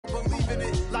in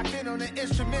it. Locked in on the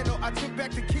instrumental, I took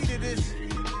back the key to this.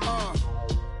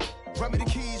 Run me the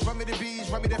keys, run me the bees,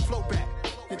 run me that flow back.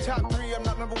 Your top 3, I'm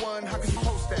not number 1, how could you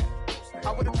post that?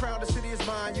 I would have crowned the city is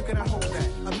mine, you cannot hold that.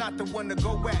 I'm not the one to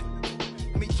go back.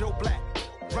 Meet Joe Black.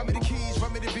 Run me the keys,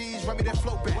 run me the bees, run me that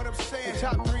flow back. What I'm saying, your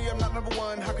top 3, I'm not number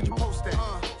 1, how could you post that?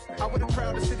 I would have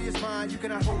crowned the city is mine, you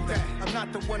cannot hold that. I'm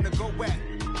not the one to go back.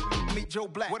 Meet Joe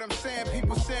Black. What I'm saying,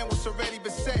 people saying what's already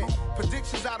been said.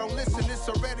 Predictions, I don't listen, it's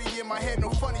already in my head, no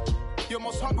funny. Your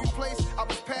most hungry place, I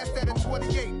was past that at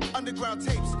 28. Underground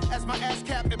tapes, as my ass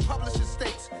cap in publishing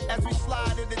states. As we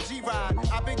slide in the G-Ride,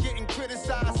 I've been getting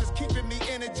criticized, it's keeping me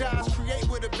energized. Create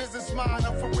with a business mind,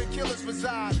 I'm from where killers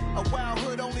reside. A wild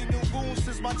hood, only knew goons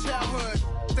since my childhood.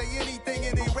 Say anything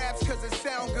in they raps cause it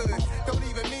sound good. Don't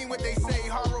even mean what they say,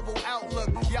 horrible outlook.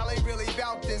 Y'all ain't really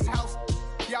about this house.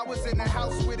 Y'all was in the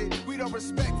house with it. We don't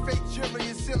respect fake jewelry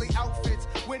and silly outfits.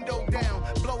 Window down,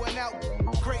 blowing out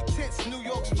great tits. New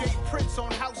York's Jay Prince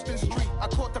on Houston Street. I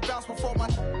caught the bounce before my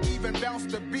even bounced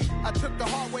the beat. I took the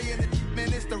hard way in it,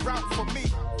 man, it's the route for me.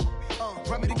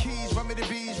 Run me the keys, run me the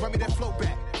bees, run me that flow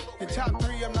back. Your top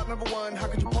 3, I'm not number 1, how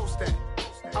could you post that?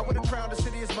 I would have crowned the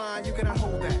city is mine, you cannot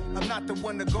hold that. I'm not the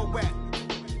one to go back.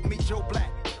 Meet Joe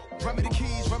Black. Run me the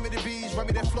keys, run me the bees, run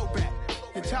me that flow back.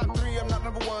 Your top 3, I'm not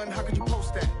number 1, how could you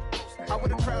post that? I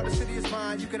would have crowned the city is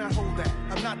mine, you cannot hold that.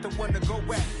 I'm not the one to go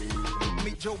back.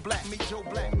 Meet Joe Black, meet Joe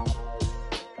Black.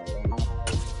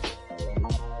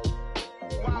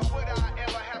 Why would I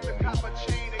ever have to cop a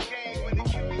chain again when the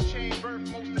QB chain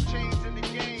birthed most of chains in the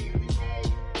game?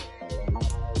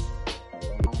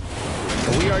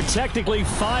 We are technically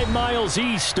 5 miles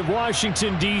east of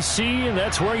Washington, D.C., and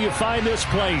that's where you find this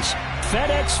place,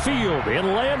 FedEx Field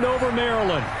in Landover,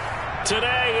 Maryland.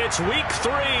 Today, it's week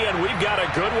 3, and we've got a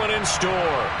good one in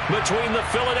store between the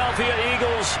Philadelphia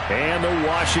Eagles and the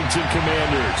Washington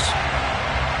Commanders.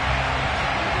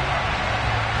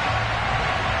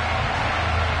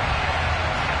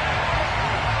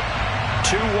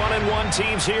 Two 1-1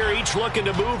 teams here, each looking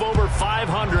to move over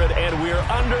 500, and we're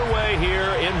underway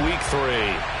here in week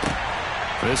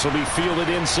 3. This will be fielded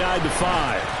inside the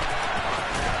 5.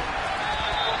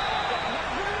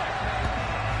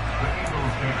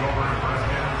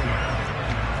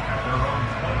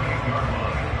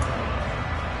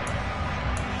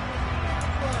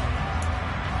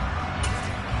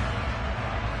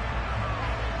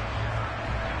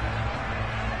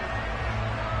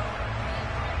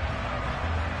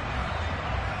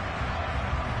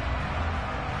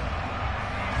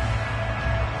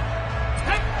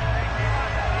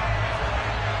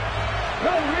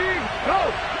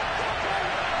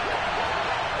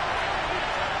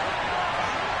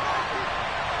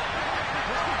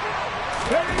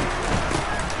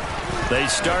 They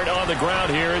start on the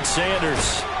ground here at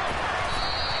Sanders.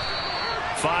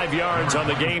 5 yards on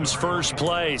the game's first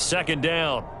play, second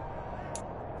down.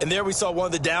 And there we saw one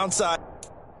of the downside.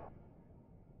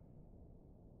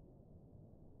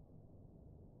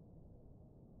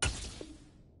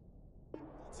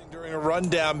 During a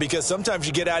rundown, because sometimes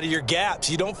you get out of your gaps.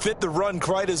 You don't fit the run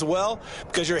quite as well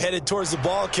because you're headed towards the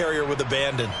ball carrier with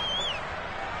abandon.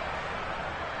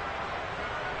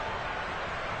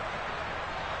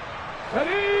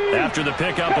 After the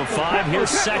pickup of 5, here's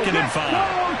 2nd and 5.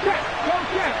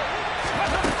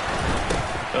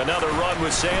 Another run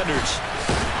with Sanders.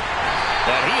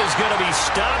 And he is going to be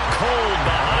stopped cold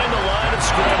behind the line of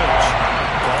scrimmage.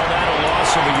 Call that a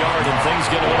loss of a yard, and things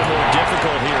get a little more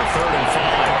difficult here, 3rd and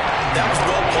 5. That was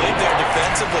well played there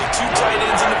defensively. 2 tight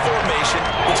ends in the formation,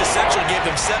 which essentially gave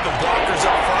them 7 blockers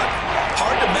up front.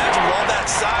 Hard to imagine with all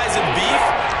that size and beef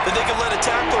that they could let a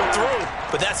tackler through.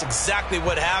 But that's exactly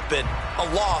what happened. A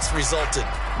loss resulted.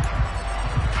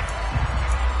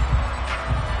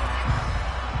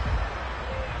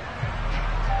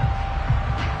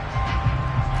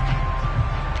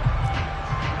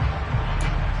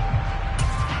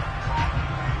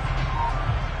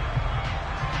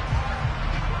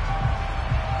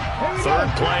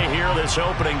 Third play here, this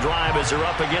opening drive as they're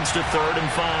up against a 3rd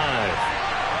and 5.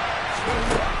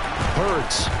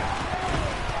 Hurts.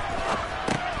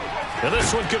 And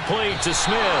this one complete to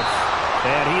Smith.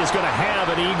 And he is going to have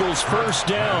an Eagles first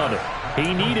down.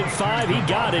 He needed 5. He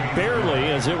got it barely,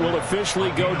 as it will officially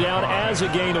go down as a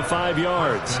gain of 5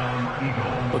 yards.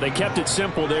 Well, they kept it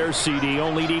simple there, CD,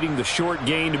 only needing the short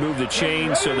gain to move the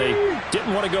chain, so they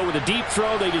didn't want to go with a deep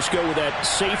throw. They just go with that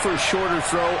safer, shorter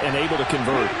throw and able to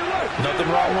convert. Nothing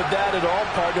wrong with that at all,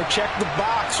 partner. Check the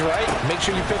box, right? Make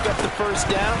sure you pick up the first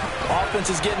down. Offense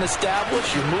is getting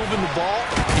established. You're moving the ball.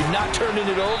 You're not turning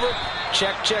it over.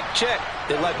 Check, check, check.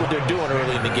 They like what they're doing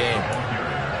early in the game.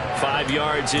 5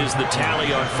 yards is the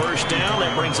tally on first down.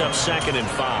 That brings up 2nd and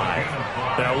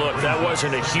 5. Now, look, that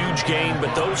wasn't a huge gain,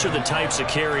 but those are the types of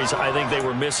carries I think they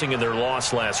were missing in their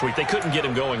loss last week. They couldn't get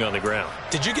him going on the ground.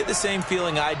 Did you get the same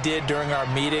feeling I did during our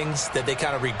meetings, that they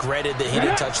kind of regretted that he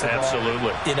didn't touch the ball?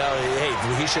 Absolutely. You know, hey,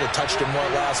 he should have touched him more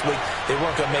last week. They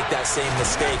weren't going to make that same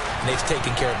mistake, and they've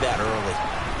taken care of that early.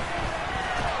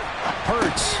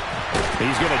 Hurts.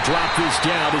 He's going to drop this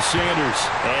down to Sanders.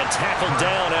 And tackled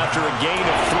down after a gain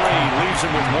of 3. Leaves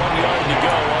him with 1 yard to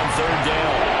go on 3rd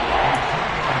down.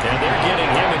 And they're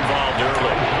getting him involved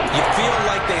early. You feel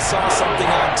like they saw something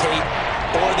on tape,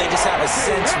 or they just have a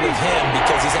sense with him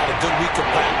because he's had a good week of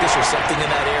practice or something in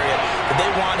that area. But they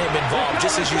want him involved,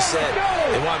 just as you said.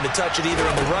 They want him to touch it either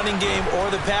in the running game or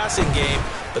the passing game,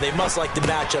 but they must like the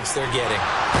matchups they're getting.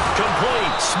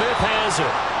 Complete. Smith has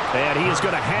it. And he is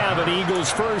going to have an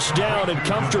Eagles first down, and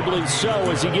comfortably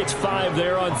so, as he gets 5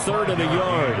 there on 3rd and a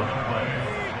yard.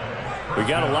 We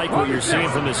got to like what you're seeing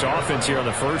from this offense here on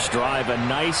the first drive. A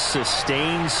nice,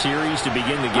 sustained series to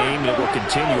begin the game, and it will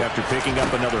continue after picking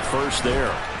up another first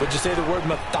there. Would you say the word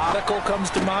methodical comes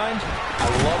to mind? I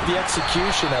love the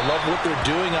execution. I love what they're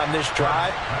doing on this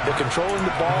drive. They're controlling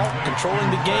the ball,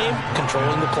 controlling the game,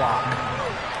 controlling the clock.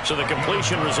 So the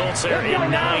completion results there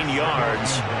in 9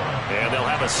 yards. And they'll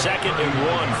have a 2nd and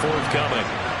 1 forthcoming.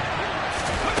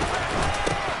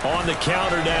 On the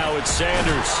counter now, it's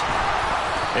Sanders.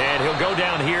 And he'll go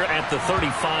down here at the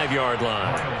 35-yard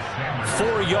line.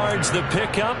 4 yards the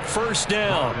pickup, first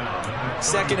down.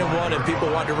 2nd and 1, and people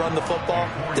want to run the football.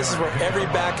 This is where every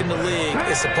back in the league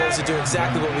is supposed to do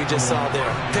exactly what we just saw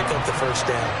there. Pick up the first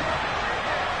down.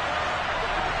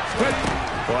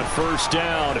 On first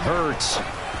down, Hurts.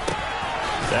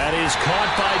 That is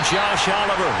caught by Josh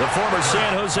Oliver, the former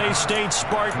San Jose State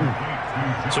Spartan.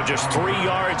 So just 3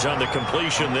 yards on the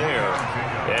completion there.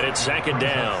 And it's 2nd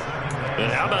down. And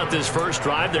how about this first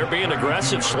drive? They're being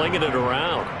aggressive, slinging it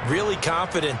around. Really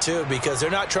confident, too, because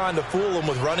they're not trying to fool them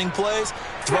with running plays,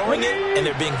 throwing it, and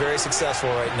they're being very successful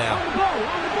right now.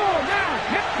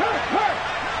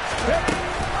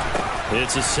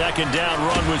 It's a 2nd down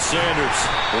run with Sanders.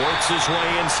 Works his way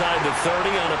inside the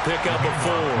 30 on a pickup of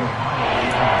 4.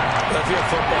 Well, if you're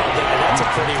a football guy, that's a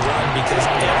pretty run because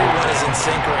everyone is in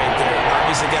sync right there.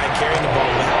 Obviously, the guy carrying the ball,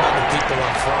 but how about the people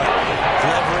up front?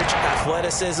 Leverage,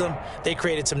 athleticism, they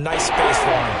created some nice space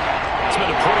for him. It's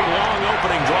been a pretty long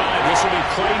opening drive. This will be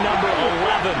play number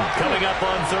 11 coming up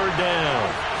on 3rd down.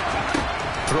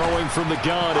 Throwing from the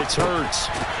gun, it's Hurts.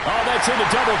 Oh, that's into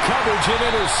double coverage and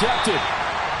intercepted.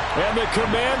 And the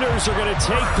Commanders are going to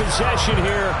take possession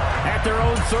here at their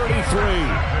own 33.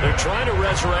 They're trying to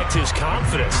resurrect his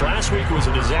confidence. Last week was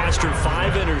a disaster.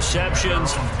 5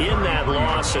 interceptions in that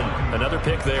loss, and another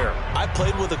pick there. I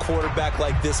played with a quarterback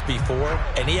like this before,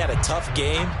 and he had a tough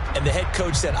game, and the head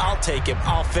coach said, I'll take him,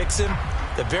 I'll fix him.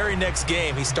 The very next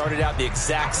game, he started out the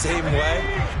exact same way.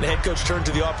 The head coach turned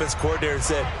to the offense coordinator and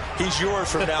said, he's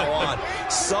yours from now on.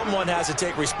 Someone has to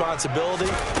take responsibility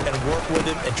and work with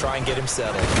him and try and get him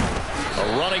settled.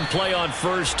 A running play on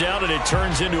first down, and it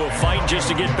turns into a fight just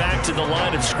to get back to the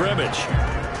line of scrimmage.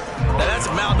 Now, that's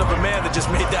a mountain of a man that just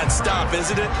made that stop,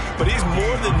 isn't it? But he's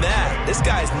more than that. This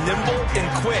guy's nimble and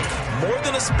quick. More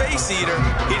than a space eater,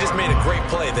 he just made a great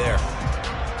play there.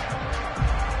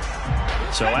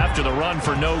 So after the run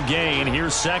for no gain,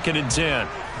 here's 2nd and 10.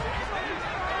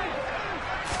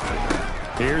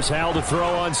 Here's Hal to throw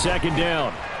on 2nd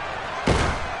down.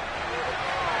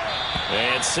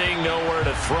 And seeing nowhere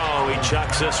to throw, he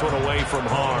chucks this one away from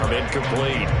harm.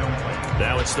 Incomplete.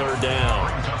 Now it's 3rd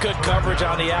down. Good coverage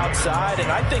on the outside, and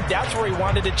I think that's where he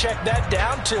wanted to check that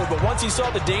down to. But once he saw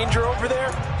the danger over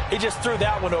there, he just threw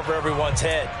that one over everyone's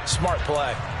head. Smart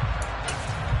play.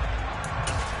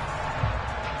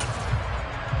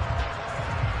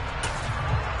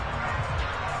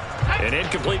 An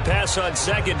incomplete pass on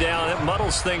 2nd down. It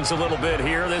muddles things a little bit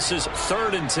here. This is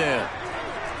 3rd and 10.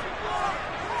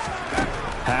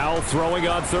 Howell throwing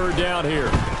on 3rd down here.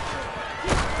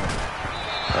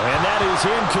 And that is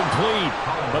incomplete.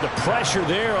 But the pressure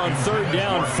there on 3rd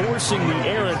down, forcing the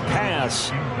errant pass.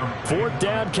 4th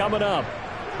down coming up.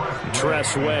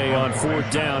 Tress Way on 4th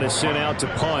down is sent out to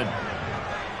punt.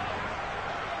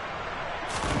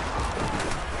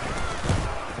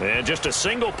 And just a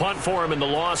single punt for him in the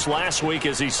loss last week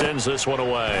as he sends this one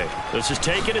away. This is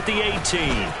taken at the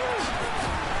 18.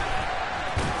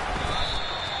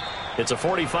 It's a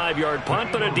 45-yard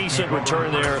punt, but a decent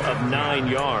return there of 9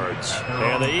 yards.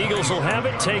 And the Eagles will have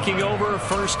it, taking over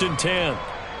 1st and 10.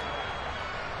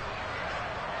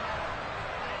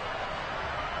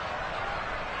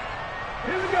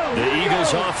 The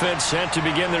Eagles offense set to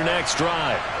begin their next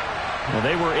drive. Well,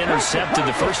 they were intercepted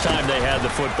the first time they had the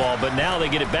football, but now they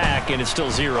get it back, and it's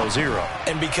still 0-0.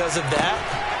 And because of that,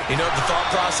 you know what the thought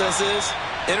process is?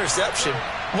 Interception.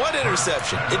 What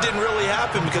interception? It didn't really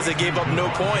happen because they gave up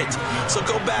no points. So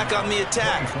go back on the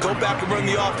attack. Go back and run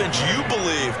the offense you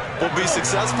believe will be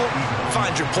successful.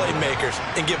 Find your playmakers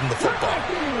and give them the football.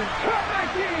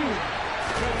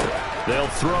 They'll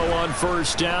throw on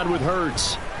first down with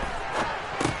Hurts.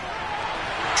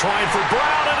 Trying for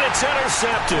Brown, and it's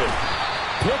intercepted.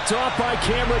 Picked off by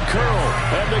Cameron Curl.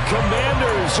 And the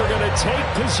Commanders are going to take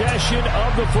possession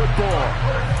of the football.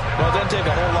 Well, it doesn't take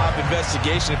a whole lot of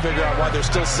investigation to figure out why they're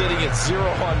still sitting at 0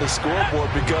 on the scoreboard,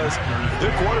 because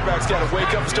their quarterback's got to wake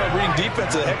up and start reading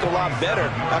defense a heck of a lot better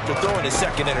after throwing his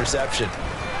second interception.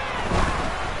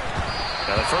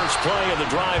 Now the first play of the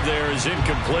drive there is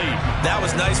incomplete. That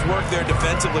was nice work there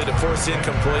defensively to force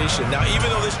incompletion. Now, even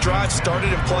though this drive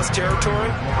started in plus territory,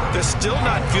 they're still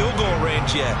not field goal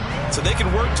range yet. So they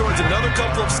can work towards another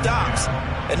couple of stops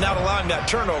and not allowing that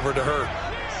turnover to hurt.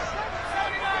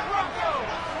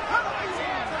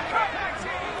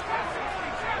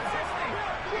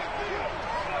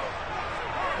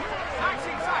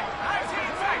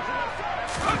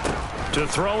 To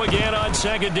throw again on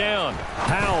second down.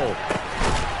 Powell.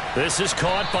 This is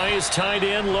caught by his tight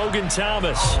end, Logan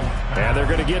Thomas. And they're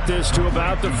going to get this to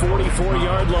about the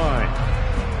 44-yard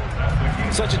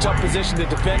line. Such a tough position to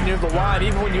defend near the line,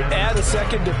 even when you add a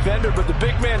second defender. But the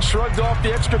big man shrugged off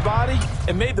the extra body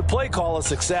and made the play call a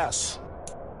success.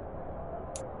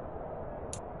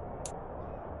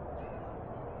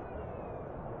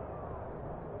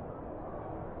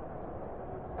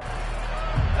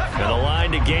 And the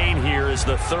line to gain here is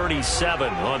the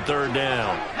 37 on third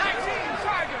down.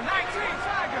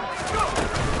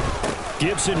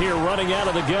 Gibson here running out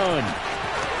of the gun.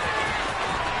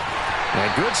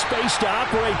 And good space to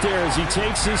operate there as he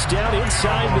takes this down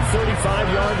inside the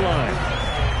 35-yard line.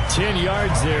 10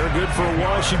 yards there, good for a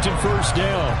Washington first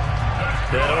down.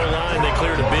 That O-line, they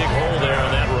cleared a big hole there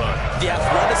on that run. The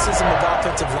athleticism of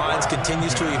offensive lines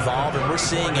continues to evolve, and we're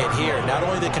seeing it here. Not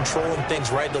only are they controlling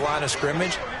things right at the line of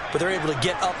scrimmage, but they're able to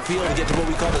get upfield and get to what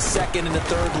we call the second and the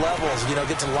third levels. You know,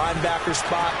 get to the linebacker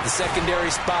spot, the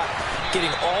secondary spot,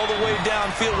 getting all the way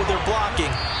downfield with their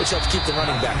blocking, which helps keep the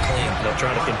running back clean. They'll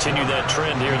try to continue that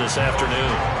trend here this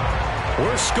afternoon.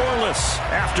 We're scoreless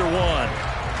after one.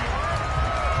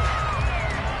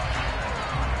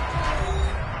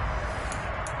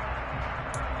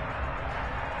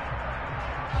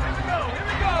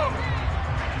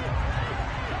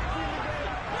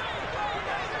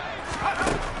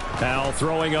 Powell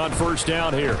throwing on first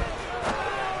down here.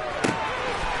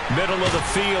 Middle of the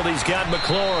field, he's got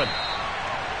McLaurin.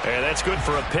 And that's good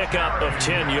for a pickup of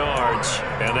 10 yards.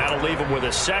 And that'll leave him with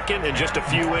a second and just a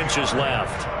few inches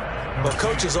left. Well,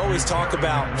 coaches always talk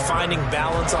about finding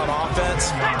balance on offense.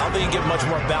 I don't think you get much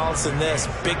more balance than this.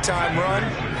 Big-time run,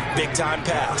 big-time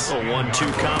pass. A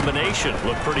 1-2 combination.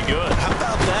 Looked pretty good. How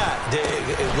about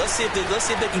that? Let's see if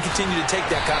they can continue to take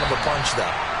that kind of a punch,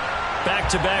 though.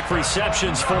 Back-to-back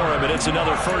receptions for him, and it's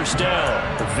another first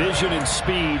down. Vision and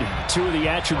speed, two of the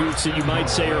attributes that you might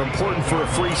say are important for a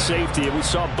free safety, and we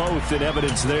saw both in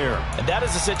evidence there. And that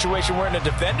is a situation where in a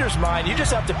defender's mind, you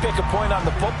just have to pick a point on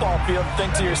the football field and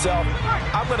think to yourself,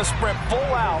 I'm going to sprint full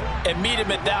out and meet him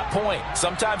at that point.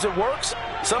 Sometimes it works,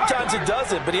 sometimes it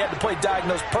doesn't, but he had to play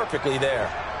diagnosed perfectly there.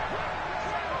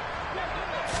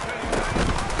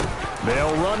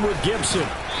 They'll run with Gibson.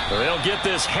 They'll get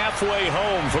this halfway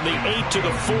home from the 8 to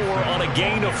the 4 on a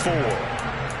gain of 4.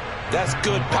 That's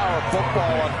good power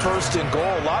football on first and goal.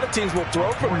 A lot of teams will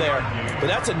throw from there, but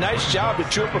that's a nice job to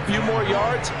chew up a few more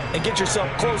yards and get yourself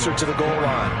closer to the goal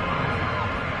line.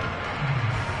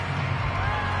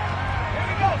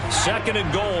 Second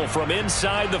and goal from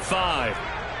inside the 5.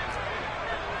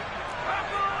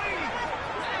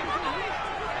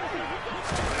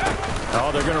 Oh,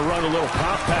 they're going to run a little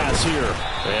pop pass here.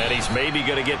 And he's maybe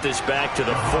going to get this back to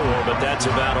the 4, but that's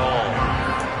about all.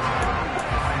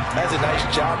 That's a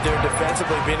nice job there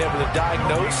defensively, being able to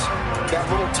diagnose that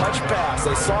little touch pass.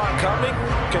 They saw it coming,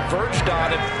 converged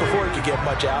on it before he could get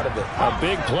much out of it. A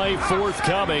big play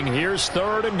forthcoming. Here's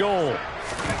third and goal.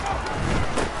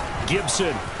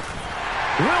 Gibson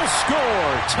will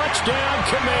score. Touchdown,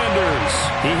 Commanders.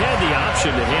 He had the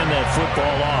option to hand that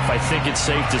football off. I think it's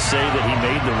safe to say that he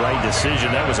made the right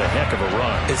decision. That was a heck of a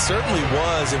run. It certainly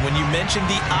was, and when you mentioned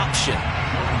the option,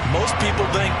 most people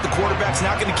think the quarterback's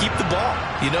not going to keep the ball.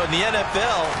 You know, in the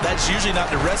NFL, that's usually not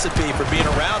the recipe for being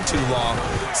around too long.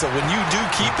 So when you do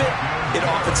keep it, it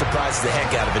often surprises the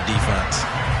heck out of a defense.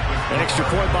 An extra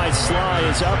point by Sly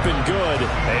is up and good,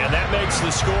 and that makes the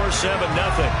score 7-0.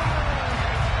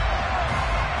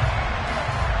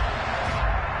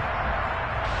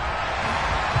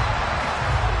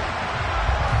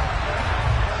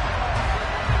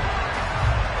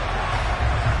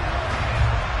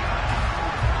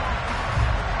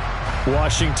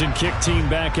 Washington kick team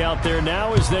back out there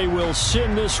now as they will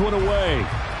send this one away.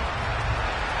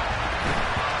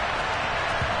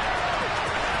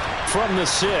 From the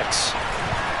 6.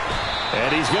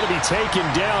 And he's going to be taken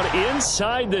down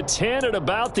inside the 10 at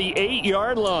about the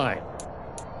 8-yard line.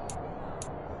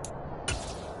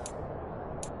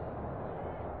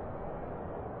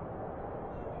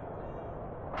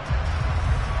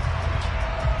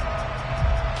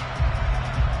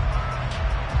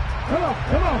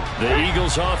 The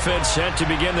Eagles offense set to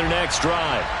begin their next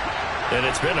drive. And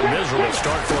it's been a miserable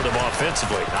start for them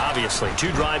offensively. Obviously,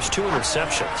 2 drives, 2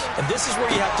 interceptions. And this is where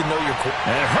you have to know your core.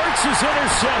 And Hurts is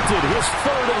intercepted, his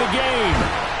 3rd of the game.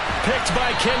 Picked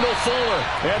by Kendall Fuller.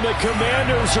 And the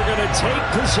Commanders are going to take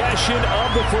possession of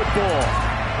the football.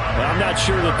 I'm not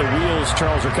sure that the wheels,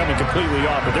 Charles, are coming completely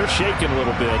off, but they're shaking a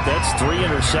little bit. That's 3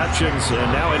 interceptions,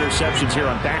 and now interceptions here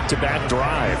on back-to-back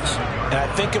drives. And I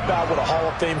think about what a Hall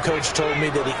of Fame coach told me,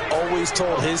 that he always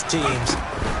told his teams,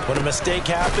 when a mistake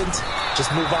happens, just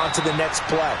move on to the next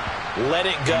play. Let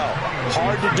it go.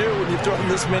 Hard to do when you've thrown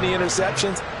this many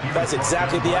interceptions. That's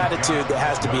exactly the attitude that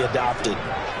has to be adopted.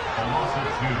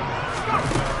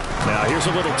 Now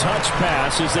here's a little touch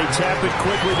pass as they tap it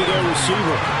quickly to their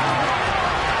receiver.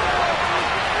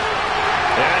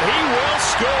 And he will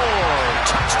score.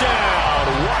 Touchdown,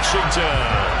 Washington.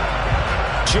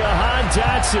 Jahan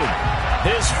Dotson,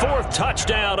 his 4th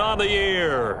touchdown on the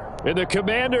year. And the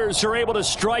Commanders are able to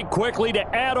strike quickly to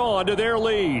add on to their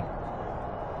lead.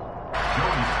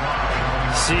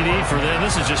 CD for them.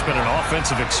 This has just been an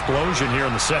offensive explosion here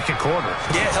in the second quarter.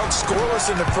 Yeah, held scoreless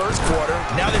in the first quarter.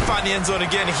 Now they find the end zone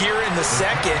again here in the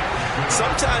second.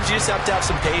 Sometimes you just have to have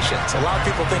some patience. A lot of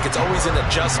people think it's always an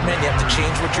adjustment. You have to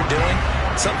change what you're doing.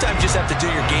 Sometimes you just have to do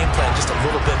your game plan just a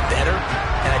little bit better.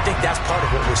 And I think that's part of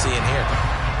what we're seeing here.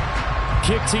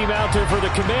 Kick team out there for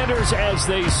the Commanders as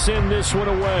they send this one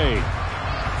away.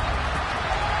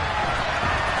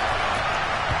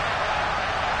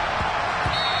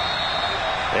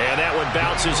 And that one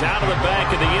bounces out of the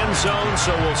back of the end zone,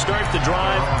 so we'll start the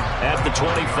drive at the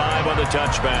 25 on the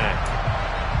touchback.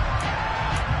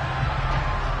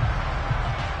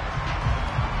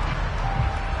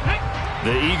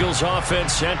 The Eagles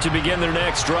offense set to begin their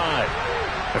next drive.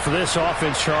 And for this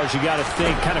offense, Charles, you got to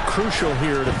think kind of crucial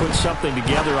here to put something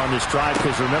together on this drive,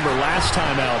 because remember, last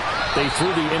time out, they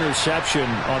threw the interception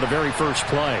on the very first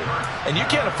play. And you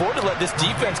can't afford to let this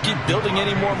defense keep building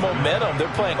any more momentum.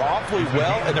 They're playing awfully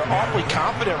well, and they're awfully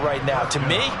confident right now. To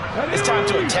me, it's time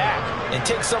to attack and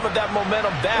take some of that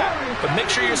momentum back, but make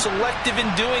sure you're selective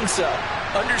in doing so.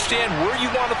 Understand where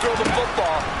you want to throw the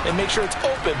football and make sure it's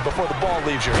open before the ball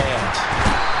leaves your hands.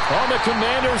 All the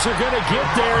Commanders are going to get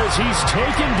there as he's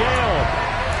taken down.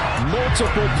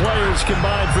 Multiple players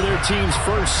combined for their team's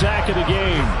first sack of the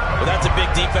game. Well, that's a big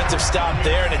defensive stop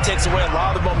there, and it takes away a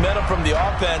lot of the momentum from the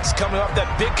offense coming off that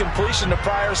big completion to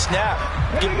prior snap.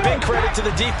 Give big credit to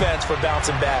the defense for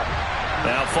bouncing back.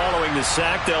 Now following the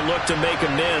sack, they'll look to make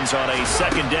amends on a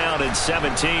 2nd down and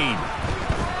 17.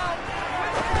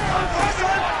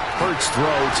 Hurts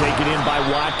throw taken in by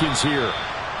Watkins here.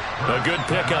 A good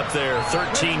pickup there,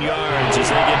 13 yards as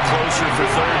they get closer for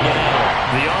 3rd down.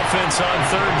 The offense on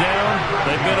 3rd down,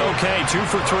 they've been okay, 2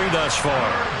 for 3 thus far.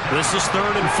 This is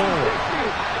 3rd and 4.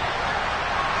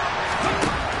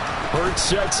 Hurts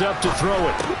sets up to throw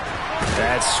it.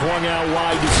 That's swung out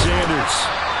wide to Sanders.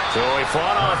 So he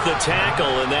fought off the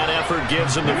tackle, and that effort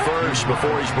gives him the first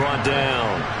before he's brought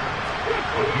down.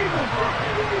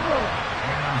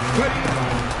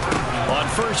 On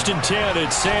 1st and 10,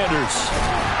 it's Sanders.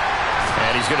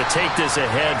 And he's going to take this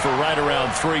ahead for right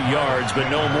around 3 yards,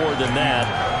 but no more than that.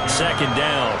 2nd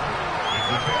down.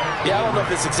 Yeah, I don't know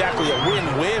if it's exactly a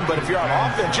win-win, but if you're on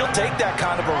offense, you'll take that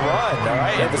kind of a run, all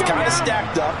right? It was kind of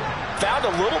stacked up, found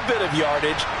a little bit of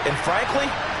yardage, and frankly,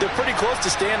 they're pretty close to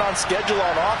staying on schedule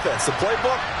on offense. The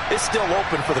playbook is still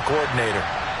open for the coordinator.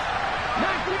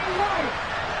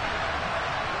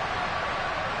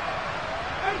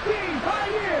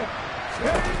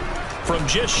 From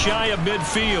just shy of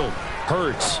midfield,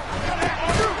 Hurts.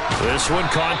 This one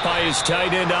caught by his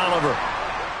tight end, Oliver.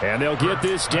 And they'll get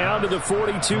this down to the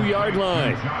 42-yard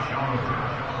line.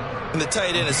 And the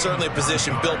tight end is certainly a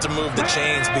position built to move the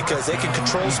chains because they can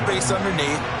control space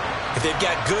underneath. If they've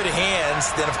got good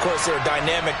hands, then, of course, they're a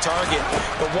dynamic target.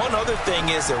 But one other thing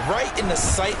is they're right in the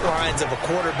sight lines of a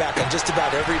quarterback on just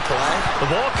about every play. The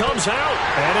ball comes out,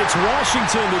 and it's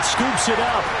Washington that scoops it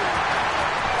up.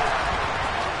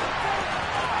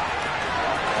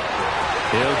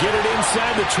 He'll get it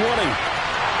inside the 20.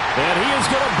 And he is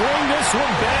going to bring this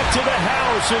one back to the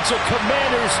house. It's a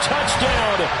Commanders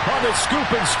touchdown on the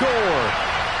scoop and score.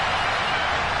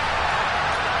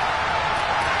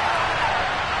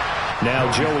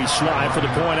 Now Joey Slye for the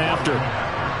point after.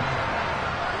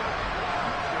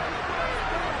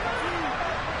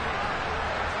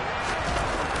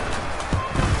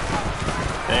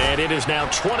 And it is now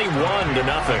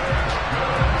 21-0.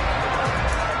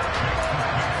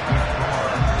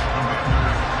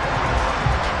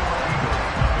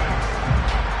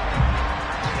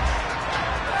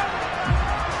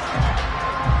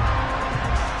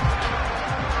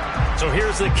 So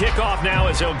here's the kickoff now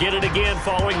as he'll get it again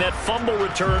following that fumble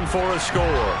return for a score.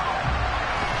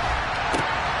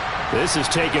 This is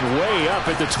taken way up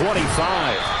at the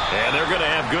 25. And they're going to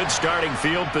have good starting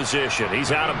field position.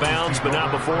 He's out of bounds, but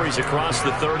not before he's across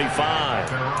the 35.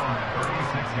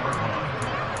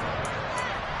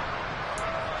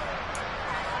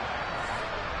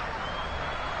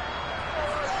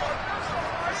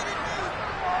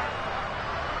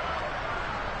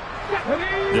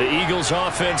 The Eagles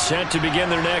offense set to begin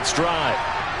their next drive.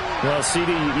 Well,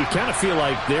 CD, you kind of feel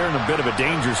like they're in a bit of a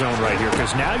danger zone right here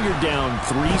because now you're down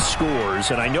 3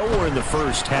 scores, and I know we're in the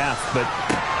first half, but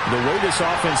the way this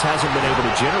offense hasn't been able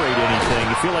to generate anything,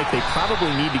 you feel like they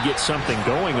probably need to get something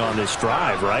going on this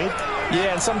drive, right?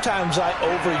 Yeah, and sometimes I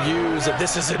overuse that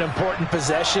this is an important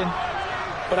possession.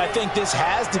 But I think this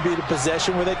has to be the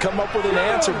possession where they come up with an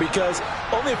answer because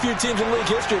only a few teams in league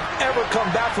history have ever come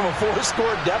back from a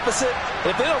 4-score deficit.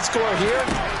 If they don't score here,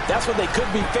 that's what they could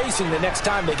be facing the next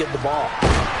time they get the ball.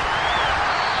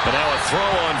 But now a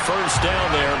throw on first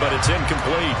down there, but it's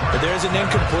incomplete. But there's an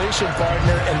incompletion,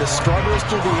 partner, and the struggles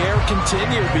through the air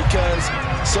continue because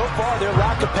so far their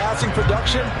lack of passing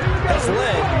production has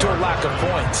led to a lack of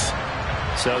points.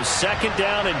 So 2nd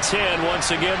down and 10.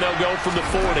 Once again, they'll go from the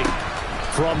 40.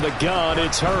 From the gun,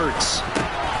 it's Hurts.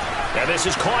 And this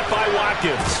is caught by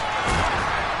Watkins.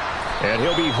 And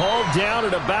he'll be hauled down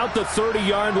at about the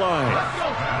 30-yard line.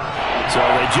 So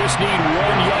they just need 1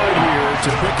 yard here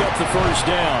to pick up the first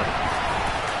down.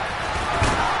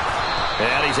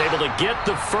 And he's able to get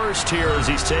the first here as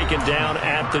he's taken down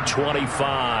at the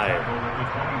 25.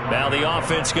 Now the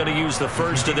offense going to use the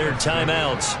first of their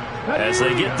timeouts as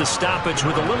they get the stoppage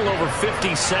with a little over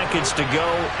 50 seconds to go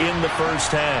in the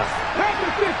first half.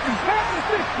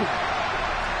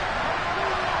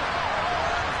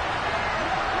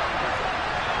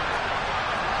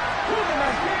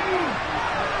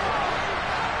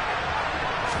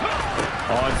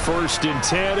 On 1st and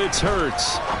 10, it's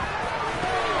Hurts.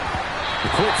 The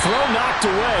quick throw knocked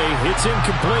away. It's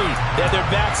incomplete. Yeah, their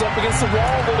back's up against the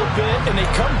wall a little bit, and they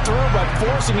come through by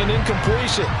forcing an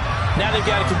incompletion. Now they've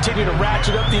got to continue to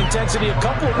ratchet up the intensity a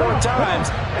couple of more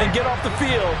times and get off the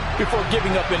field before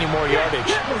giving up any more yardage.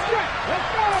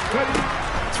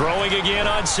 Throwing again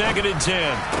on 2nd and 10.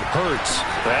 Hurts.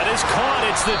 That is caught.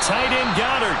 It's the tight end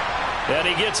Goddard. And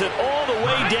he gets it all the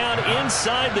way down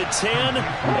inside the 10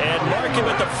 and mark him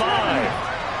at the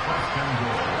 5.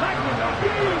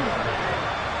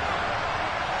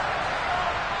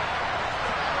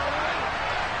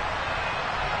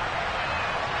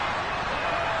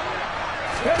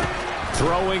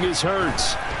 Throwing is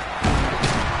Hurts.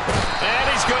 And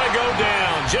he's going to go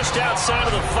down just outside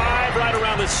of the 5, right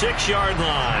around the 6-yard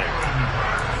line.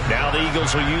 Now the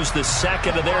Eagles will use the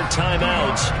 2nd of their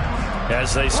timeouts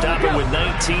as they stop it with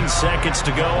 19 seconds to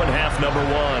go in half number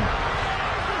 1.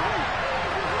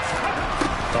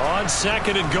 On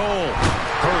 2nd and goal,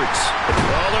 Hurts.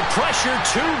 Oh, the pressure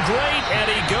too great, and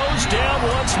he goes down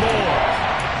once more.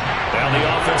 Now the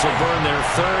offense will burn their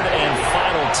 3rd and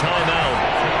final timeout.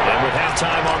 And with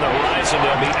halftime on the horizon,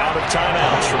 they'll be out of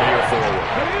timeouts from here forward.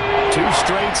 2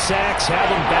 straight sacks have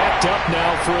them backed up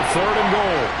now for a 3rd and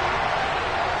goal.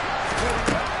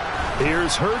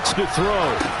 Here's Hurts to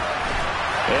throw.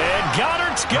 And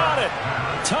Goddard's got it.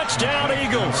 Touchdown,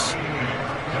 Eagles.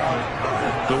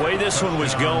 The way this one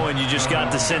was going, you just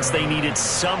got the sense they needed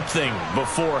something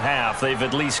before half. They've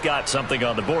at least got something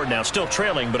on the board now. Still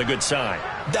trailing, but a good sign.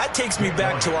 That takes me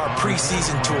back to our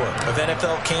preseason tour of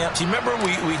NFL camps. You remember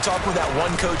we talked with that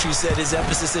one coach who said his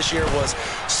emphasis this year was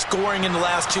scoring in the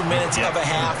last 2 minutes of a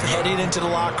half, heading into the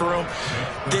locker room.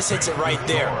 This hits it right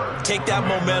there. Take that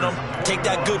momentum, take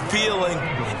that good feeling,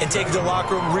 and take it to the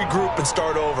locker room, regroup, and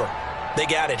start over. They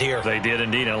got it here. They did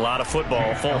indeed. A lot of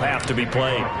football, full half to be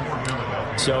played.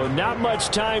 So not much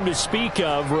time to speak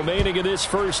of remaining in this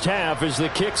first half as the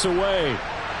kick's away.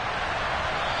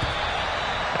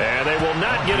 And they will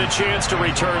not get a chance to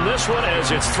return this one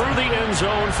as it's through the end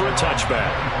zone for a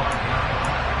touchback.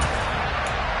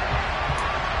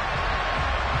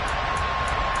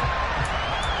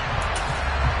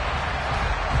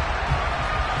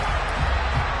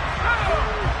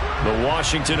 The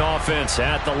Washington offense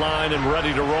at the line and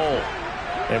ready to roll.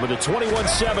 And with a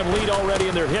 21-7 lead already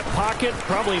in their hip pocket,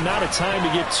 probably not a time to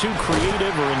get too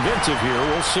creative or inventive here.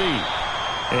 We'll see.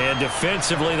 And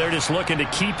defensively, they're just looking to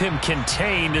keep him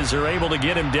contained as they're able to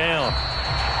get him down.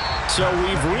 So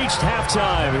we've reached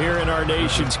halftime here in our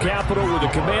nation's capital with the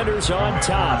Commanders on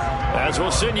top. As we'll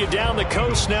send you down the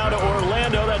coast now to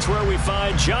Orlando, that's where we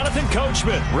find Jonathan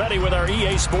Coachman ready with our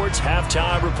EA Sports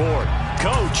Halftime Report.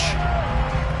 Coach.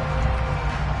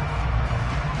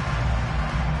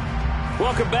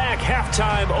 Welcome back.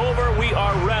 Halftime over. We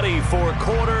are ready for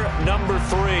quarter number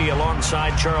 3.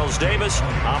 Alongside Charles Davis,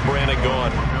 I'm Brandon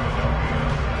Gaudin.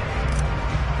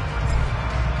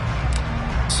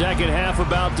 Second half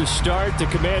about to start. The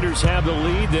Commanders have the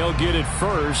lead. They'll get it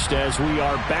first as we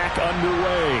are back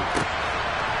underway.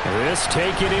 This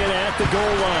taken in at the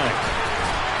goal line.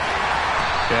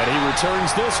 And he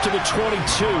returns this to the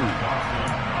 22.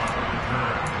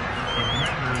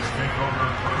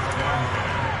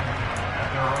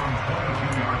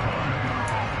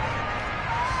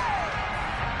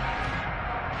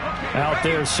 Out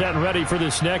there set and ready for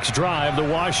this next drive, the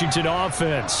Washington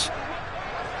offense.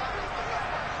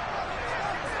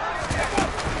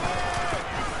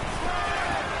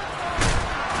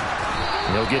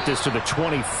 They'll get this to the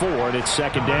 24, and it's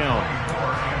second down.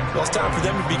 Well, it's time for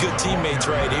them to be good teammates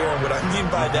right here. And what I mean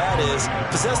by that is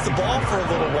possess the ball for a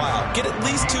little while. Get at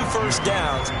least 2 first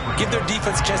downs. Give their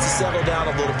defense a chance to settle down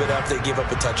a little bit after they give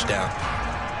up a touchdown.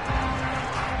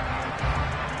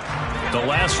 The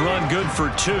last run good for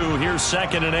 2. Here's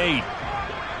 2nd and 8.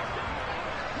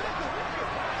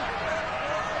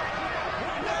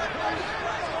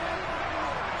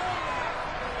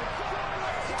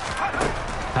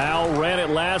 Howell ran it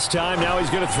last time. Now he's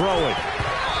going to throw it.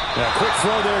 A quick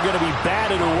throw there, going to be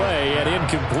batted away and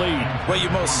incomplete. Well, you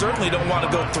most certainly don't want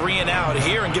to go 3 and out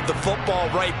here and give the football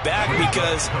right back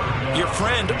because your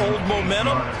friend, Old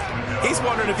Momentum, he's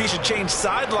wondering if he should change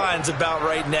sidelines about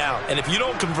right now. And if you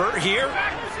don't convert here,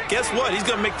 guess what? He's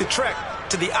going to make the trek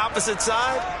to the opposite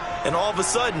side, and all of a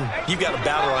sudden, you've got a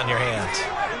battle on your hands.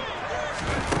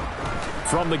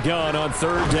 From the gun on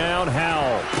 3rd down,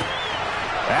 Howell.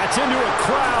 That's into a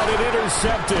crowd and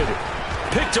intercepted.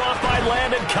 Picked off by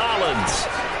Landon Collins.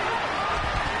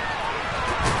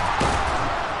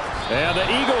 And the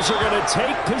Eagles are going to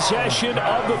take possession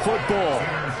of the football.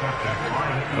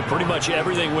 Pretty much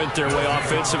everything went their way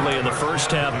offensively in the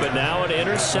first half, but now an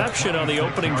interception on the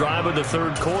opening drive of the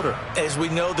 3rd quarter. As we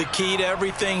know, the key to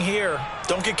everything here,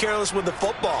 don't get careless with the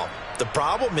football. The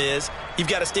problem is you've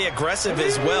got to stay aggressive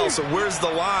as well. So where's the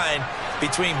line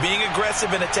between being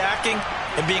aggressive and attacking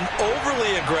and being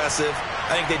overly aggressive?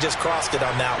 I think they just crossed it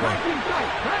on that one.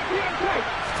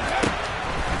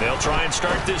 They'll try and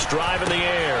start this drive in the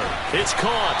air. It's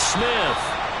caught. Smith.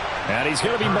 And he's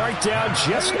going to be marked down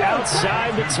just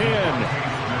outside the 10.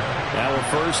 Now a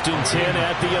 1st and 10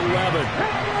 at the 11.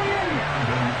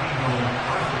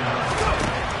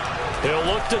 He'll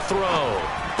look to throw.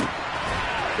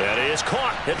 That is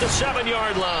caught at the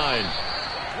 7-yard line.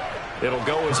 It'll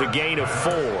go as a gain of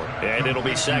 4, and it'll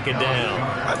be 2nd down.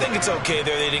 I think it's okay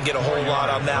there. They didn't get a whole lot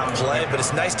on that play, but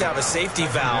it's nice to have a safety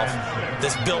valve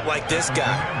that's built like this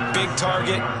guy. Big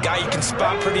target, guy you can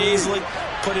spot pretty easily.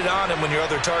 Put it on him when your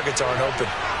other targets aren't open.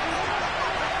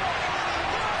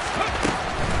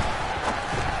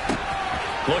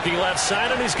 Looking left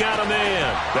side, and he's got a man.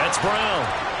 That's Brown.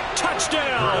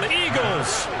 Touchdown,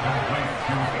 Eagles.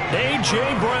 A.J.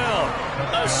 Brown,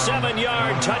 a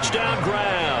 7-yard touchdown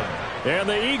grab. And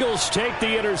the Eagles take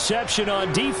the interception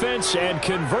on defense and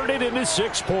convert it into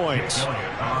 6 points.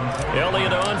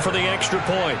 Elliott on for the extra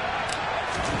point.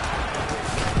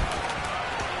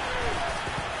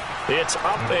 It's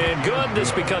up and good.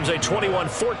 This becomes a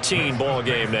 21-14 ball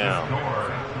game now.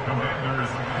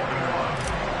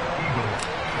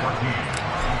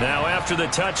 Now after the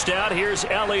touchdown, here's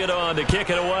Elliott on to kick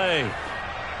it away.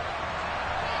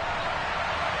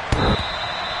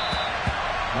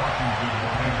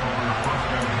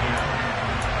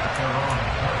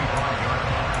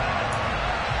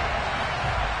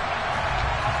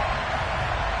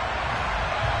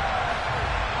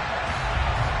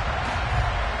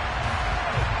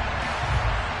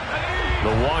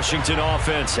 The Washington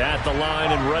offense at the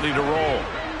line and ready to roll.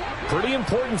 Pretty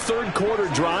important 3rd quarter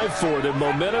drive for them.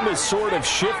 Momentum has sort of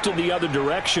shifted the other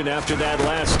direction after that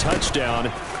last touchdown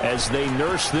as they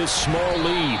nurse this small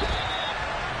lead.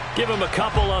 Give him a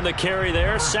couple on the carry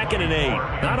there. 2nd and 8.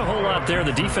 Not a whole lot there.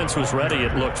 The defense was ready,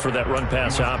 it looked, for that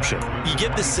run-pass option. You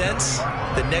get the sense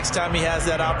that next time he has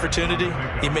that opportunity,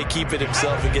 he may keep it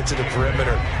himself and get to the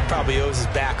perimeter. Probably owes his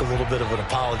back a little bit of an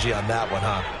apology on that one,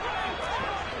 huh?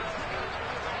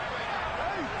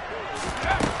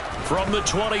 From the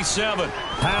 27,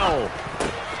 Powell.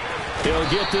 He'll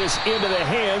get this into the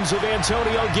hands of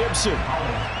Antonio Gibson.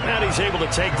 And he's able to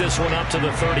take this one up to the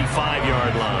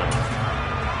 35-yard line.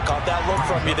 Caught that look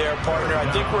from you there, partner.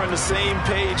 I think we're on the same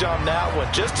page on that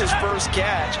one. Just his first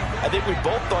catch. I think we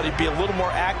both thought he'd be a little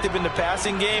more active in the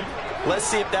passing game. Let's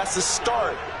see if that's the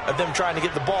start of them trying to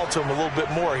get the ball to him a little bit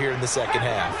more here in the second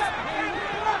half.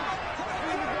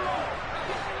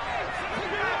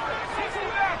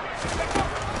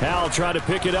 Powell trying to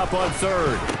pick it up on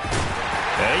third.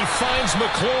 And he finds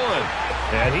McLaurin.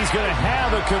 And he's going to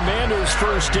have a Commanders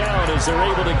first down as they're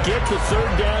able to get the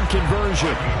third down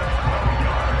conversion.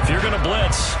 If you're going to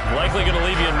blitz, likely going to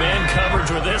leave you in man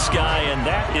coverage with this guy, and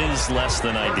that is less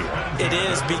than ideal. It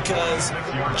is, because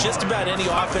just about any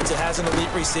offense that has an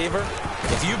elite receiver,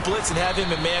 if you blitz and have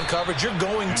him in man coverage, you're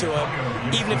going to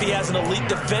him, even if he has an elite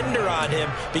defender on him,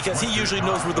 because he usually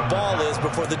knows where the ball is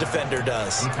before the defender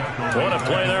does. What a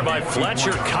play there by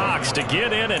Fletcher Cox to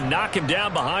get in and knock him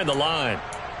down behind the line.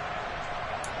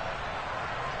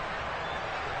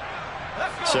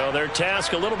 So their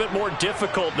task a little bit more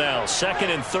difficult now. 2nd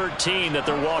and 13 that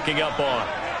they're walking up on.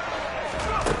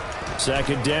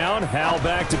 2nd down, Howell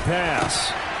back to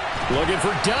pass. Looking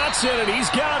for Dotson, and he's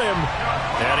got him.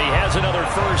 And he has another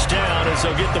first down as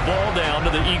they'll get the ball down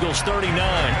to the Eagles 39.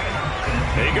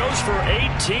 He goes for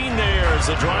 18 there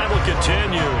as the drive will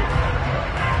continue.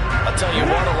 I'll tell you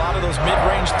what, a lot of those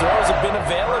mid-range throws have been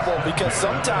available because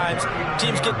sometimes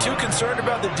teams get too concerned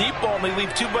about the deep ball and they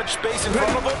leave too much space in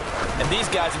front of them, and these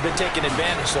guys have been taking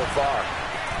advantage so far.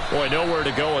 Boy, nowhere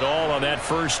to go at all on that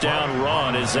first down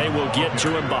run as they will get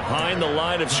to him behind the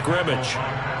line of scrimmage. A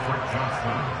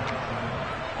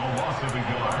loss of a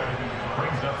yard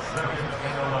brings up 2nd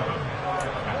and 11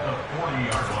 at the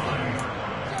 40-yard line.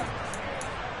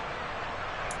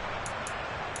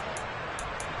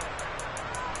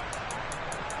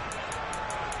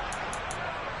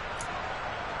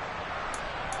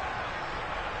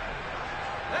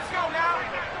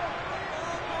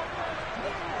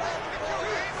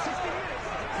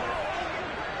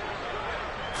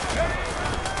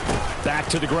 Back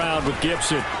to the ground with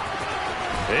Gibson.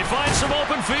 They find some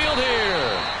open field here.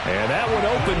 And that one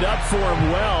opened up for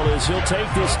him well as he'll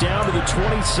take this down to the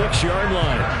 26-yard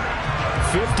line.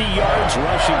 50 yards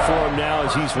rushing for him now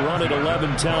as he's run it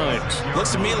 11 times.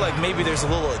 Looks to me like maybe there's a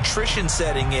little attrition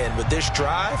setting in with this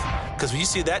drive, because when you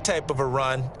see that type of a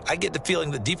run, I get the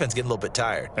feeling the defense getting a little bit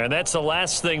tired. And that's the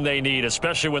last thing they need,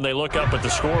 especially when they look up at the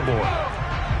scoreboard.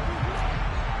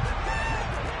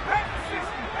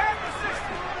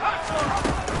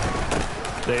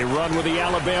 They run with the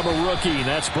Alabama rookie.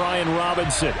 That's Brian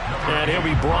Robinson. And he'll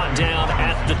be brought down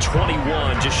at the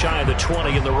 21, just shy of the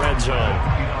 20 in the red zone.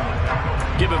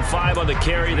 Give him 5 on the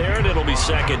carry there, and it'll be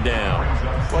 2nd down.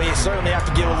 Well, you certainly have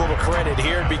to give a little credit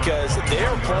here because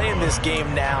they're playing this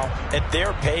game now at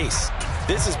their pace.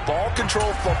 This is ball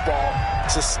control football,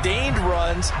 sustained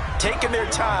runs, taking their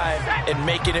time, and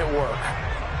making it work.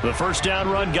 The first down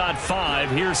run got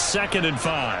 5. Here's 2nd and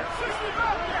 5.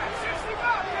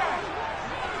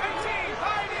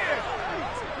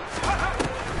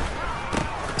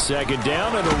 Second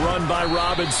down and a run by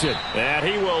Robinson. And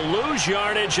he will lose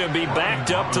yardage and be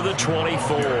backed up to the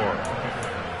 24.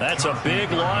 That's a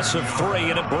big loss of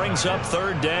 3, and it brings up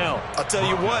 3rd down. I'll tell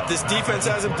you what, this defense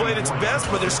hasn't played its best,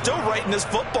 but they're still right in this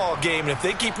football game. And if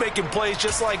they keep making plays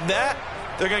just like that,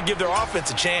 they're going to give their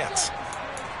offense a chance.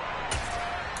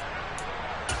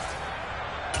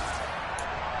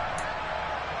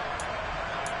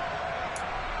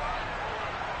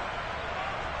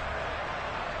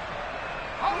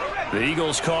 The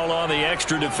Eagles call on the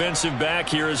extra defensive back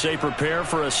here as they prepare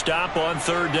for a stop on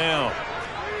 3rd down.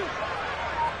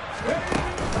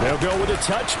 They'll go with a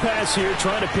touch pass here,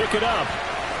 trying to pick it up.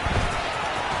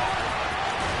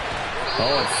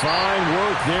 Oh, and fine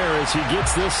work there as he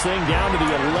gets this thing down to the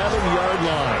 11-yard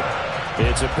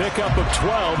line. It's a pickup of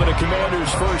 12 and a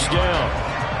Commander's first down.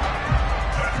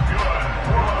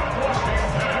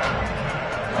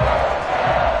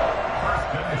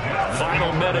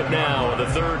 Final minute now in the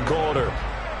 3rd quarter.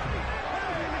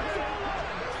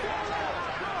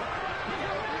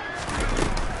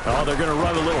 Oh, they're going to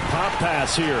run a little pop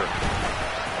pass here.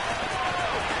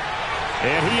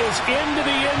 And he is into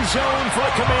the end zone for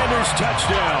a Commanders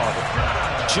touchdown.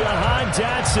 Jahan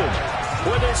Dotson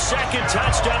with his 2nd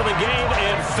touchdown of the game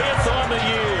and 5th on the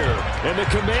year. And the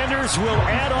Commanders will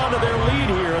add on to their lead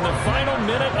here in the final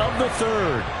minute of the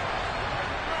 3rd.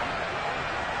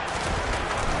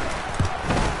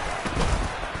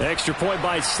 Extra point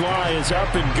by Sly is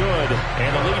up and good.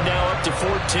 And the lead now up to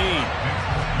 14.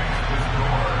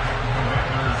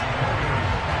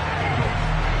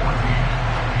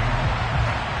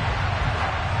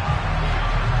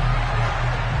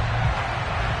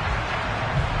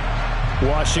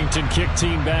 Washington kick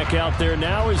team back out there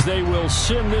now as they will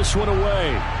send this one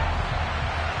away.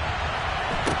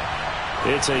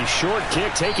 It's a short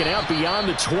kick taken out beyond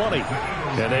the 20.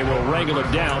 And they will wrangle it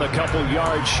down a couple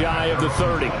yards shy of the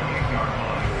 30.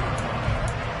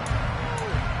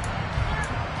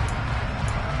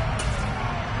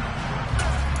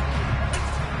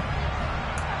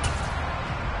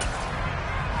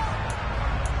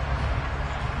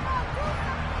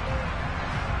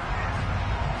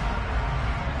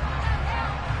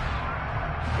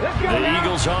 The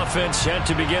Eagles offense set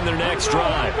to begin their next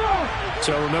drive.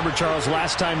 So remember, Charles,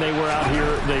 last time they were out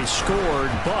here, they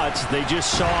scored, but they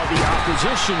just saw the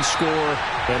opposition score,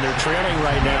 and they're trailing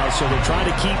right now, so they're trying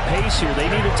to keep pace here. They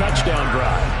need a touchdown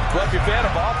drive. Well, if you're a fan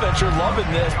of offense, you're loving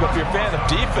this, but if you're a fan of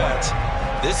defense,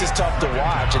 this is tough to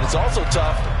watch, and it's also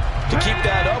tough to keep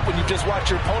that up when you just watch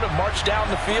your opponent march down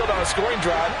the field on a scoring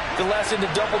drive that lasts into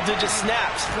double-digit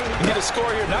snaps. You need a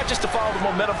score here, not just to follow the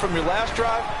momentum from your last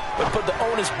drive, but put the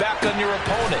onus back on your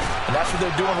opponent. And that's what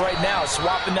they're doing right now,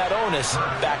 swapping that onus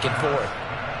back and forth.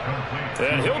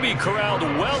 And he'll be corralled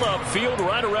well upfield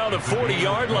right around the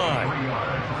 40-yard line.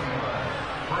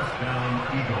 First down,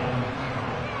 Eagles.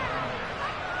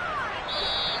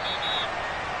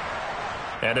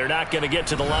 And they're not going to get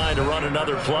to the line to run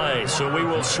another play. So we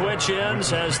will switch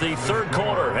ends as the third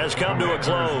quarter has come to a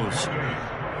close.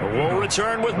 We'll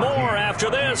return with more after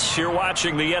this. You're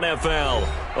watching the NFL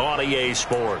on EA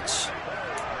Sports.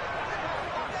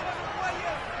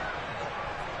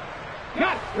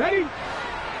 Cut. Ready?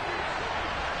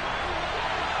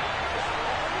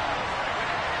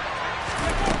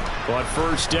 But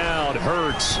first down,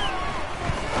 Hurts.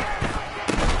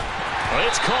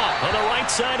 It's caught on the right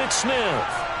side at Smith.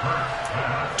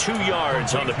 2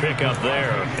 yards on the pickup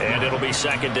there, and it'll be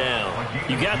second down.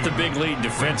 You got the big lead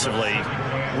defensively,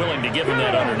 willing to give them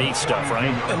that underneath stuff,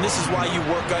 right? And this is why you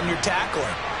work on your tackling.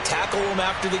 Tackle them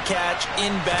after the catch,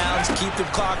 inbounds, keep the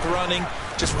clock running.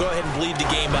 Just go ahead and bleed the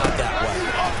game out that way.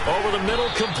 Over the middle,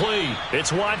 complete.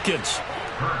 It's Watkins.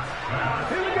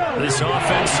 This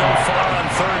offense so far on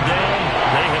third down,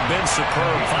 they have been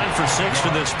superb. 5 for 6 to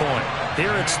this point.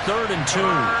 Here it's 3rd and 2.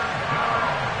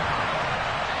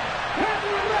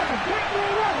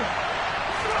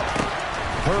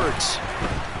 Hurts.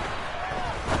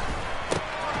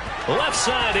 Left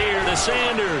side here to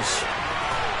Sanders.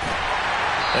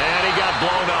 And he got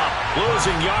blown up.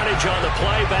 Losing yardage on the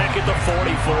play back at the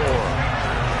 44.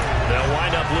 They'll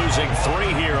wind up losing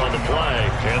 3 here on the play,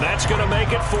 and that's going to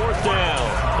make it 4th down.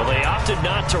 Well, they opted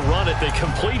not to run it. They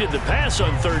completed the pass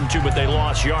on 3rd and 2, but they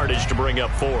lost yardage to bring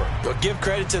up 4. But give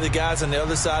credit to the guys on the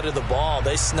other side of the ball.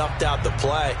 They snuffed out the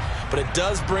play, but it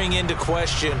does bring into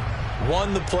question,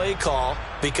 1, the play call,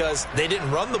 because they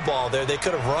didn't run the ball there. They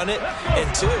could have run it,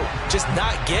 and 2, just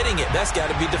not getting it. That's got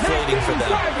to be deflating for them.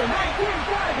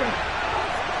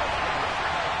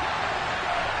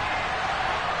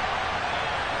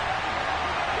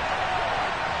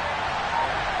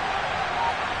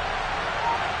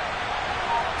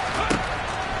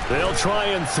 They'll try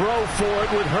and throw for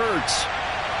it with Hurts.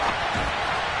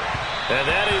 And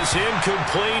that is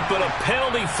incomplete, but a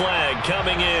penalty flag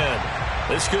coming in.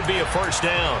 This could be a first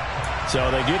down. So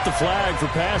they get the flag for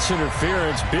pass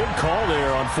interference. Big call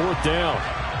there on 4th down.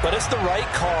 But it's the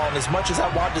right call, and as much as I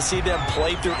want to see them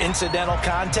play through incidental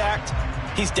contact,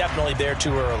 he's definitely there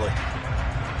too early.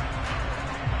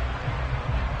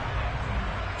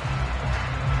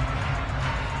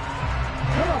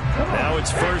 Now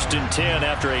it's 1st and 10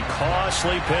 after a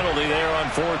costly penalty there on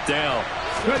 4th down.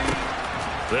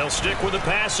 They'll stick with the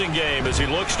passing game as he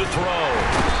looks to throw.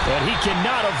 And he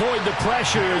cannot avoid the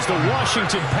pressure as the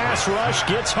Washington pass rush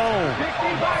gets home.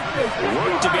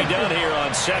 Work to be done here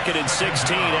on 2nd and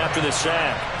 16 after the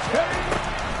sack.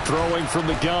 Throwing from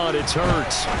the gun, it's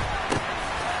Hurts.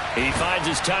 He finds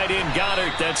his tight end,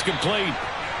 Goddard. That's complete.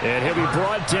 And he'll be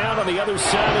brought down on the other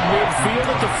side of midfield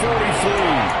at the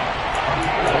 43.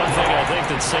 One thing I think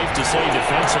that's safe to say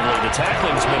defensively, the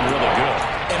tackling's been really good.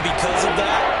 And because of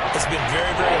that, it's been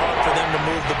very, very hard for them to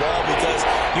move the ball because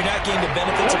you're not getting the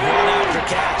benefits of run after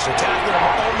catch. They're tackling them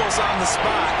almost on the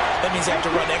spot. That means you have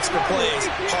to run extra plays,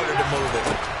 harder to move it.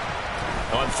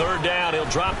 On 3rd down,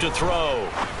 he'll drop to throw.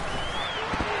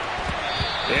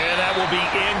 And that will be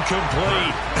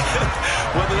incomplete.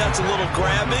 Whether that's a little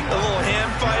grabbing, a little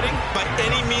hand fighting, by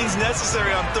any means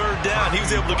necessary on 3rd down, he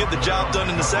was able to get the job done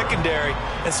in the secondary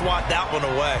and swat that one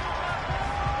away.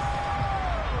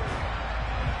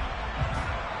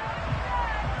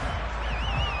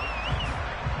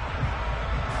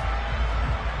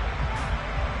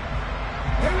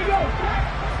 Here we go.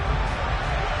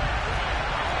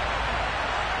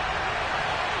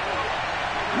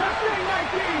 Nothing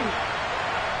 19.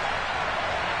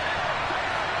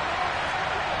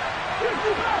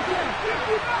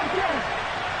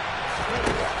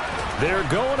 They're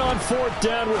going on 4th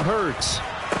down with Hurts.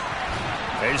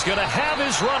 He's going to have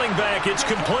his running back. It's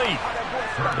complete.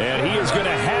 And he is going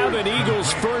to have an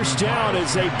Eagles first down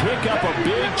as they pick up a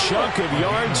big chunk of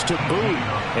yards to boot.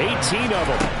 18 of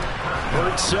them.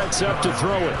 Hurts sets up to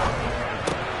throw it.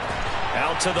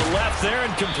 Out to the left there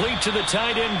and complete to the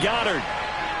tight end Goddard.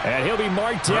 And he'll be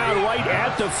marked down right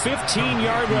at the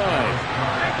 15-yard line.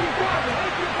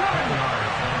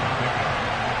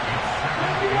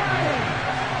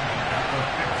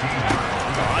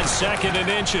 On 2nd and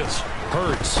inches,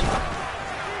 Hurts.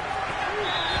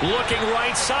 Looking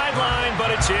right sideline, but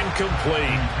it's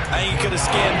incomplete. I think he could have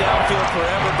scanned downfield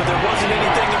forever, but there wasn't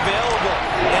anything available.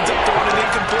 Ends up throwing an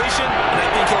incompletion, and I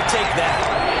think he'll take that.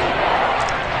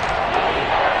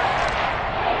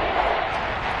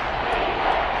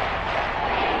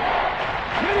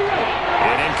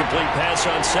 An incomplete pass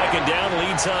on 2nd down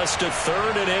leads us to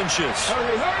 3rd and inches.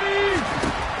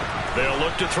 They'll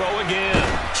look to throw again.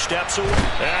 Steps away,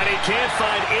 and he can't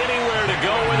find anywhere to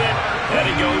go with it, and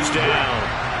he goes down.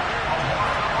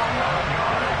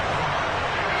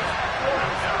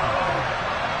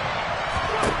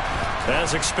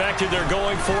 As expected, they're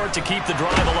going for it to keep the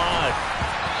drive alive.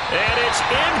 And it's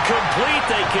incomplete.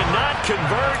 They cannot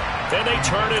convert, and they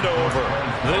turn it over.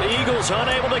 The Eagles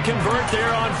unable to convert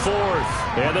there on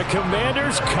 4th. And the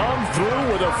Commanders come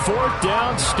through with a 4th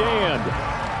down stand.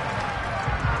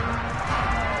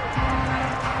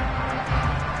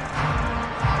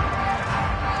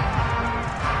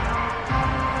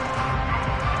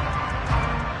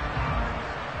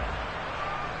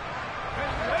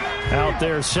 Out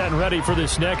there set and ready for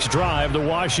this next drive, the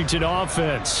Washington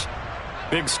offense.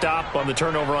 Big stop on the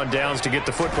turnover on downs to get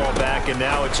the football back, and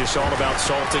now it's just all about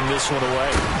salting this one away.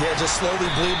 Yeah, just slowly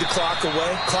bleed the clock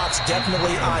away. Clock's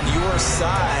definitely on your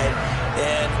side.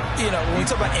 And, you know, when we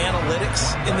talk about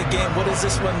analytics in the game, what is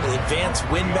this one? The advanced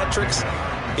win metrics?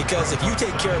 Because if you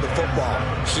take care of the football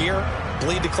here,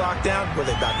 bleed the clock down, with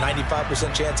about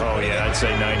 95% chance of winning. I'd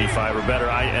say 95 or better.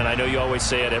 And I know you always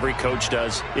say it, every coach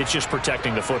does. It's just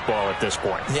protecting the football at this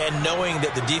point. And knowing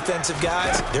that the defensive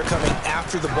guys, they're coming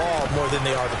after the ball more than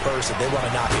they are the person. They want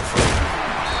to knock it free.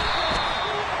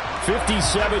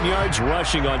 57 yards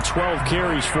rushing on 12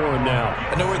 carries for him now.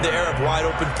 I know we're in the era of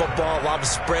wide-open football, a lot of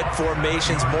spread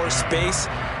formations, more space,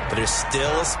 but there's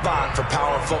still a spot for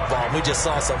power football, and we just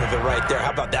saw some of it right there.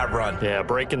 How about that run? Yeah,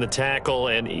 breaking the tackle,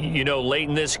 and, you know, late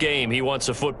in this game, he wants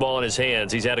the football in his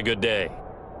hands. He's had a good day.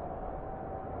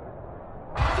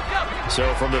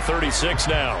 So from the 36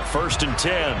 now, 1st and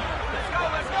 10.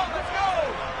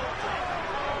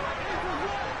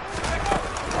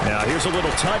 Now here's a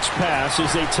little touch pass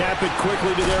as they tap it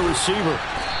quickly to their receiver.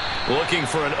 Looking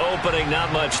for an opening,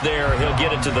 not much there. He'll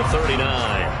get it to the 39.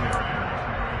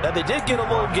 Now, they did get a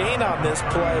little gain on this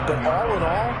play, but all in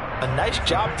all, a nice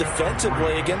job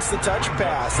defensively against the touch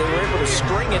pass. They were able to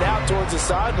string it out towards the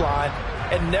sideline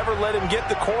and never let him get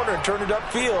the corner and turn it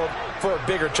upfield for a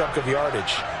bigger chunk of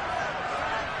yardage.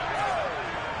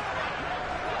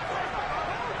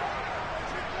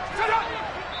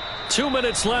 Two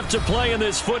minutes left to play in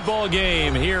this football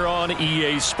game here on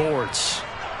EA Sports.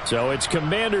 So it's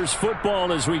Commanders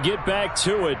football as we get back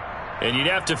to it. And you'd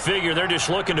have to figure they're just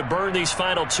looking to burn these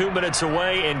final 2 minutes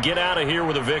away and get out of here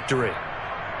with a victory.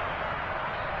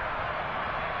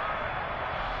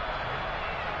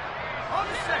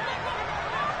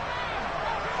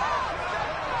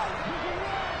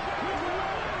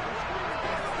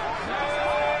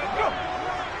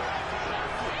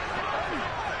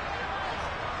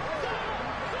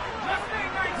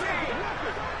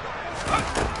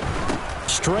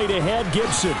 Straight ahead,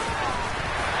 Gibson.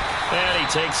 And he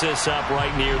takes this up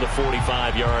right near the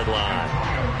 45-yard line.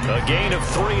 A gain of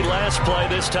 3 last play.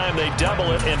 This time they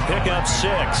double it and pick up 6.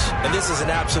 And this is an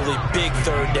absolutely big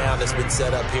 3rd down that's been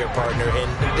set up here, partner,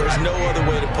 and there's no other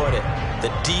way to put it.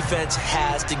 The defense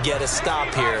has to get a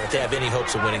stop here if they have any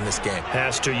hopes of winning this game.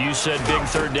 Has to. You said big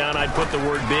 3rd down. I'd put the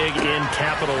word big in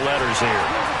capital letters here.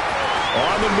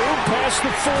 On the move past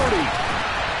the 40.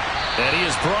 And he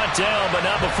is brought down, but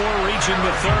not before reaching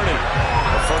the 30.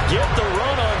 Forget the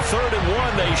run on 3rd and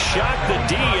 1. They shock the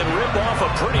D and rip off a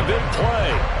pretty big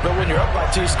play. But when you're up by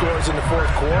 2 scores in the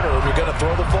 4th quarter and you're going to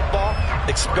throw the football,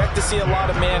 expect to see a lot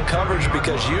of man coverage,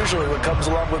 because usually what comes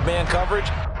along with man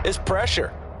coverage is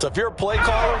pressure. So if you're a play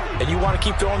caller and you want to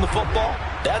keep throwing the football,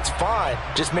 that's fine.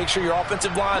 Just make sure your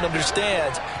offensive line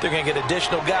understands they're going to get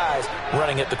additional guys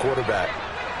running at the quarterback.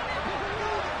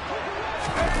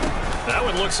 That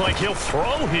one looks like he'll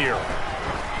throw here.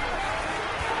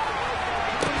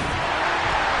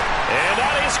 And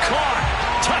that is caught.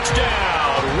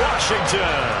 Touchdown,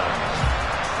 Washington.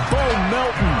 Bo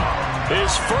Melton,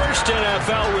 his first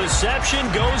NFL reception,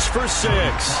 goes for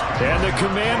 6. And the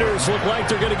Commanders look like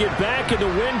they're going to get back in the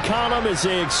win column as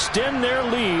they extend their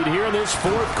lead here in this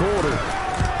fourth quarter.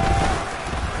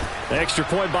 The extra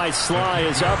point by Sly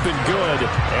is up and good.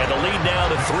 And the lead now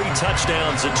to 3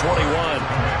 touchdowns at 21.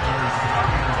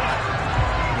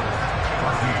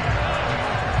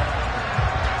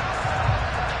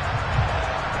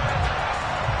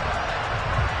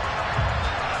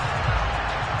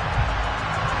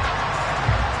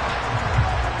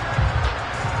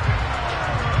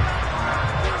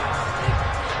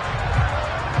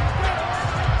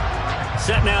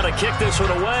 Set now to kick this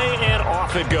one away, and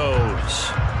off it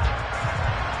goes.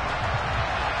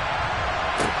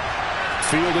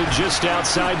 Fielded just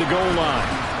outside the goal line.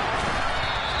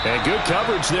 And good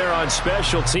coverage there on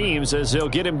special teams as they'll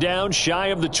get him down shy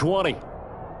of the 20.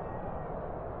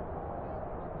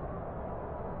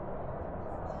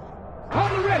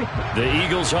 The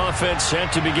Eagles offense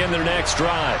set to begin their next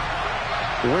drive.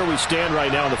 Where we stand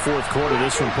right now in the fourth quarter,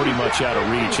 this one pretty much out of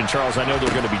reach. And, Charles, I know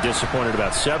they're going to be disappointed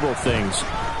about several things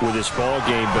with this ball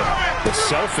game, but the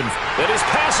that his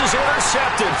pass is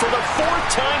intercepted for the 4th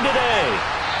time today.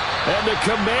 And the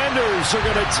Commanders are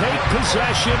going to take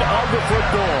possession of the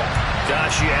football.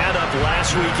 Gosh, you add up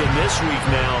last week and this week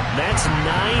now, that's 9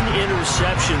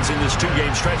 interceptions in this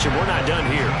 2-game stretch, and we're not done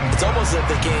here. It's almost like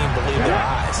the game believe their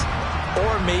eyes.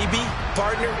 Or maybe,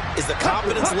 partner, is the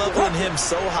confidence level in him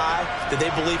so high that they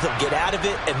believe he'll get out of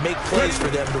it and make plays for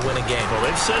them to win a game. Well,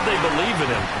 they've said they believe in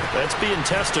him. That's being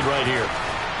tested right here.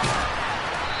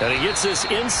 And he gets this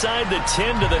inside the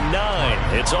 10 to the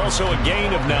 9. It's also a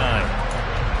gain of 9.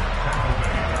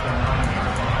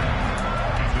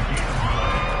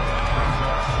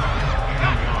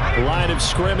 Line of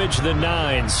scrimmage, the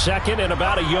 9. 2nd and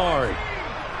about a yard.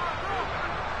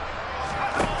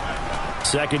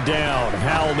 2nd down.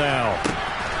 Howell now.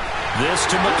 This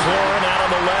to McLaurin out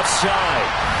on the left side.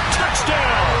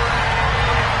 Touchdown!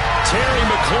 Terry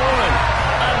McLaurin,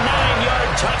 a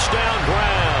 9-yard touchdown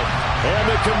grab. And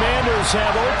the Commanders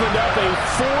have opened up a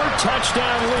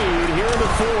 4-touchdown lead here in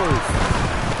the 4th.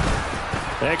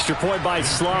 The extra point by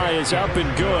Sly is up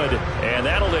and good, and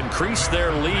that'll increase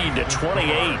their lead to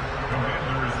 28.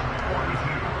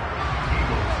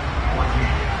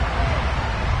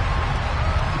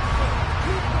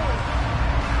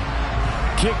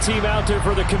 Kick team out there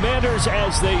for the Commanders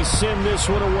as they send this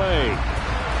one away.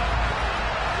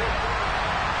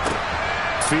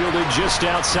 Fielded just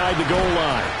outside the goal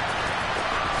line.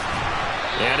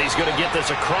 And he's going to get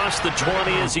this across the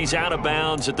 20 as he's out of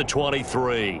bounds at the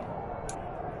 23.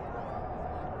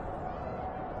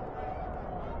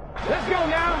 Let's go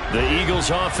now. The Eagles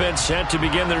offense set to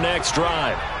begin their next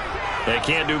drive. They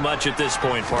can't do much at this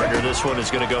point, partner. This one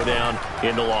is going to go down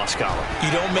in the loss column.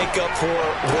 You don't make up for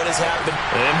what has happened.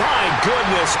 And my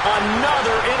goodness,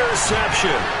 another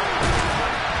interception.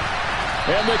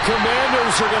 And the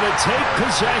Commanders are going to take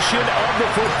possession of the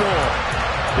football.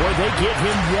 Boy, they get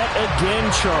him yet again,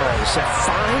 Charles.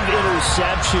 5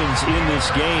 interceptions in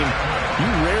this game. You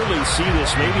rarely see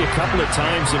this, maybe a couple of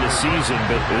times in a season,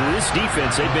 but this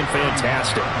defense, they've been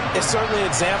fantastic. It's certainly an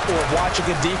example of watching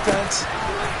a defense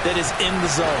that is in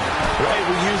the zone, right?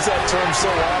 We use that term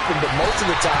so often, but most of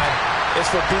the time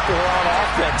it's for people who are on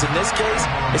offense. In this case,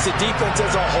 it's the defense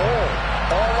as a whole,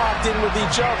 all locked in with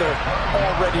each other,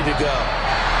 all ready to go.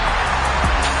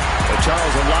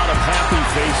 Charles, a lot of happy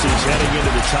faces heading into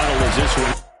the tunnel as this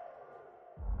one.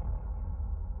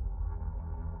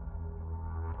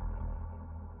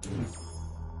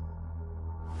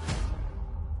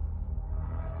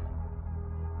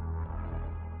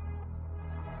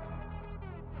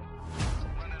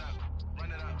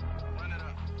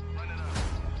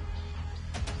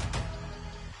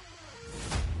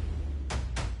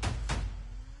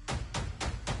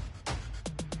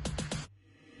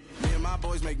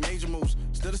 Boys make major moves,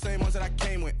 still the same ones that I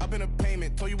came with. Up in a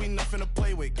payment, told you we nothing to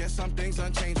play with. Guess some things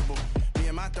unchangeable. Me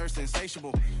and my thirst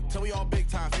insatiable. Till we all big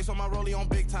time. Face on my rollie on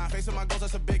big time. Facing my goals,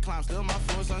 that's a big climb. Still my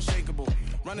flow is unshakable.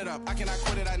 Run it up, I cannot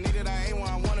quit it. I need it, I ain't where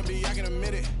I wanna be. I can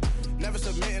admit it. Never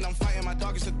submitting, I'm fighting my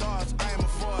darkest of thoughts. I am a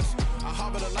force. I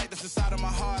harbor the light that's inside of my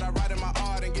heart. I write in my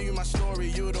art and give you my story.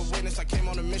 You the witness. I came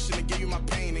on a mission to give you my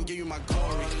pain and give you my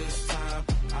glory. All this time,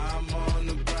 I'm on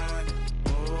the grind.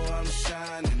 Oh, I'm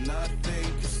shining. Nothing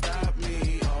can stop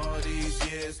me. All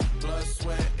these years, blood,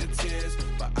 sweat, and tears.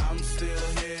 But I'm still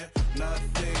here.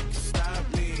 Nothing can stop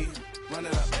me. Run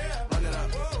it up, run it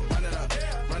up, run it up,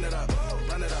 run it up,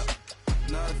 run it up.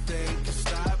 Nothing can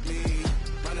stop me.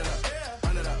 Run it up,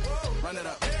 run it up, run it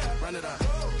up, run it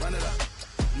up, run it up.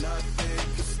 Nothing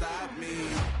can stop me.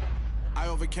 I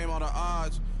overcame overcame all the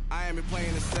odds. I ain't been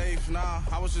playing it safe, nah.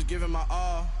 I was just giving my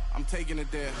all. I'm taking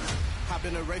it there. Hop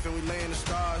in the Wraith and we lay in the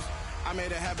stars. I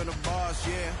made it happen to boss,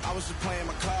 yeah. I was just playing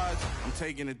my cards. I'm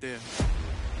taking it there.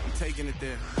 I'm taking it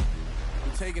there.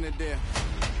 I'm taking it there.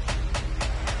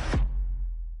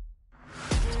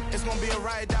 It's gonna be a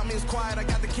riot, that means quiet. I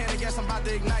got the can of gas, I'm about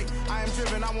to ignite. I am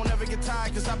driven, I won't ever get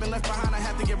tired, cause I've been left behind, I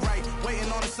have to get right. Waiting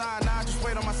on the sign, now I just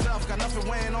wait on myself. Got nothing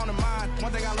weighing on the mind.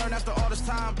 One thing I learned after all this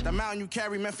time, the mountain you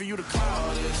carry meant for you to climb.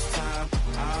 All this time,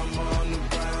 I'm on the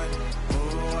grind.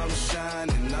 Oh, I'm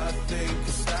shining, nothing can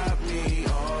stop me.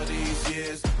 All these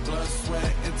years, blood,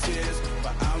 sweat, and tears,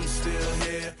 but I'm still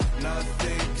here.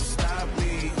 Nothing can stop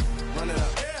me. Run it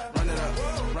up, run it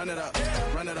up, run it up,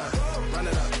 run it up, run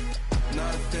it up.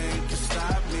 Nothing can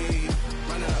stop me.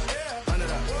 Run it up, run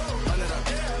it up, run it up,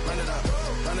 run it up,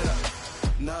 run it up.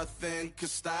 Nothing can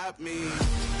stop me.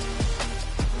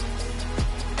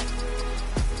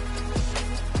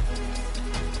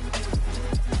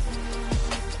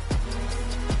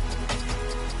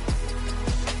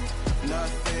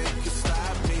 Nothing can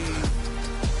stop me.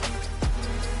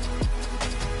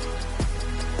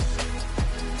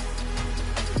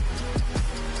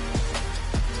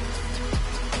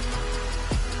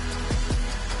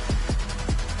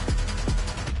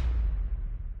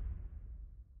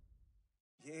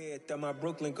 Yeah, that my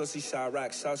Brooklyn, go see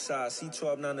Chirac, Southside,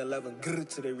 C12, 911, grrr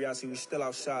to the reality, we still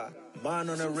outside. Mine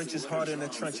on the riches, hard in the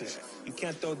trenches. You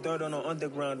can't throw dirt on the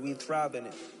underground, we thrive in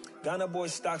it. Ghana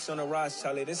boys stocks on the rise,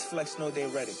 Charlie, this flex know they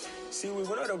ready. See, we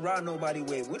were not to ride nobody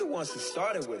wave, we the ones who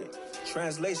started with it.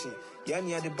 Translation,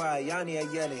 Yanni had to buy, Yanni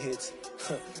had Yanni hits.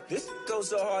 This goes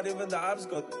so hard, even the ops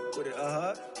go with it,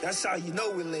 That's how you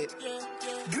know we lit.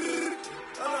 Grrr,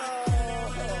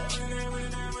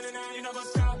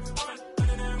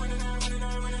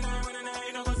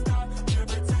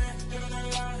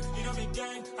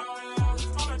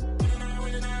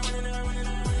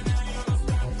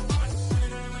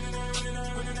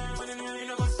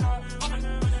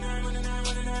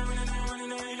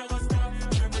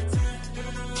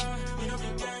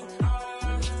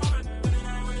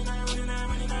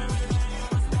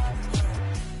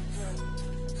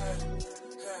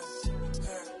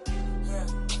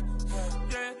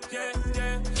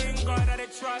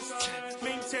 trust,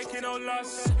 me taking no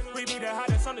loss. We be the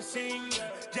hottest on the scene.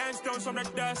 Gemstones from the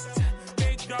dust.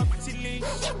 Big dog, pretty leash.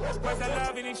 Where's the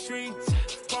love in the streets?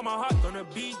 Pour my heart on the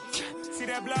beat. See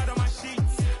that blood on my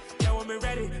sheets. Yeah, when me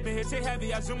ready, me hit it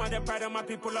heavy. I zoom out the pride of my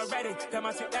people already. Tell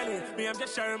my Ellie, me I'm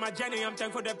just sharing my journey. I'm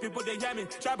thankful that people they hear me.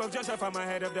 Tribe of Joseph, I'm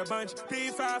ahead of the bunch.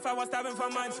 P5, I was starving for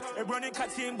months. A running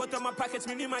cutscene, but on my pockets,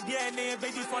 me need my DNA.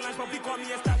 Baby for lunch, but we call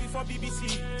me a star before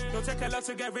BBC. Don't take a lot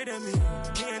to get rid of me.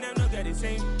 Me and them don't get the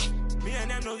same. Me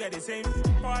and them don't get the same.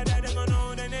 Boy, that they gonna know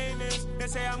who the name is. They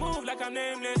say I move like I'm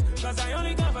nameless. Cause I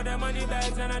only come for the money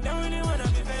bags and I don't really wanna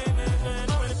be famous, man.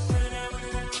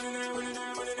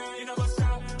 You know what's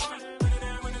up?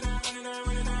 You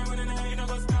know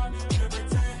what's up? You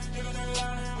pretend, you gonna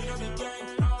lie, you know the gang.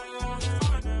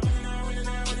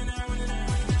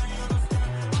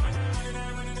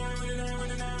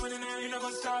 You know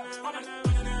what's up?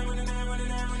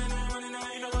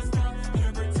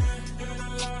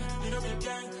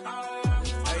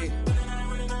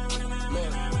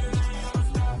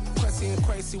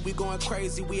 We going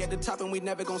crazy, we at the top and we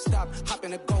never gonna stop. Hop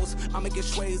in a ghost, I'ma get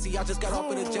swayzy. I just got off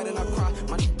with a jet and I cry.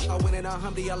 I win in a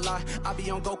Humvee, I lie. I be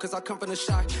on go cause I come from the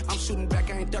shot. I'm shooting back,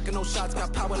 I ain't ducking no shots.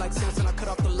 Got power like Samson, I cut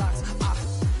off the lots.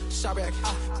 Chirac,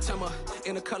 Timmer,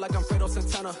 in the cut like I'm Fredo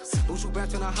Santana. Usual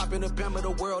Banton, I hop in the Bama,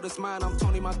 the world is mine. I'm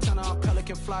Tony Montana, I'm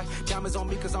Pelican Fly. Diamonds on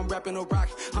me cause I'm rapping a rock.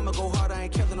 I'ma go hard, I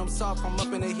ain't killing them soft. I'm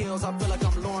up in the hills, I feel like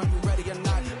I'm Lauren, you ready or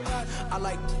not? I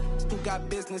like who got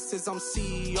businesses, I'm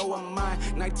CEO of mine.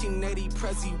 1980,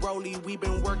 Prezi Rolly, we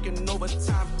been working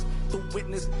overtime. The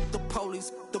witness, the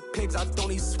police, the pigs, I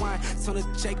don't eat swine. Son of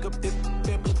Jacob, this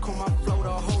biblical, my flow, the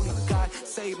holy God.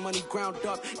 Save money ground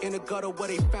up in the gutter where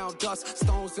they found us.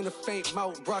 Stones in the faint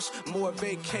mouth rush. More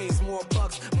vacays, more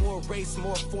bucks, more race,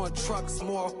 more foreign trucks,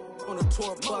 more on a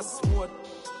tour bus, more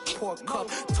pour cup.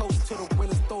 Toast to the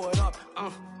winners, throw it up.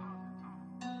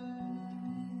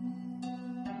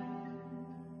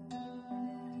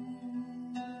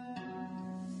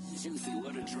 Juicy,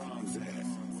 where the drums at?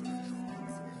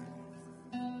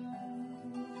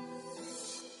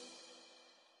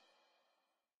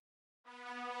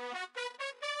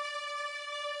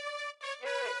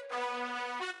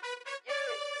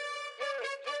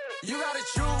 You gotta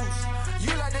choose.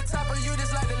 You like the top or you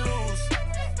just like to lose.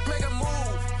 Make a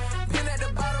move. Been at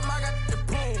the bottom, I got the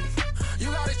prove.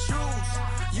 You gotta choose.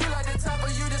 You like the top or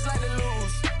you just like to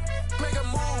lose. Make a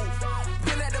move.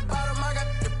 Been at the bottom, I got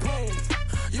the prove.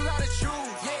 You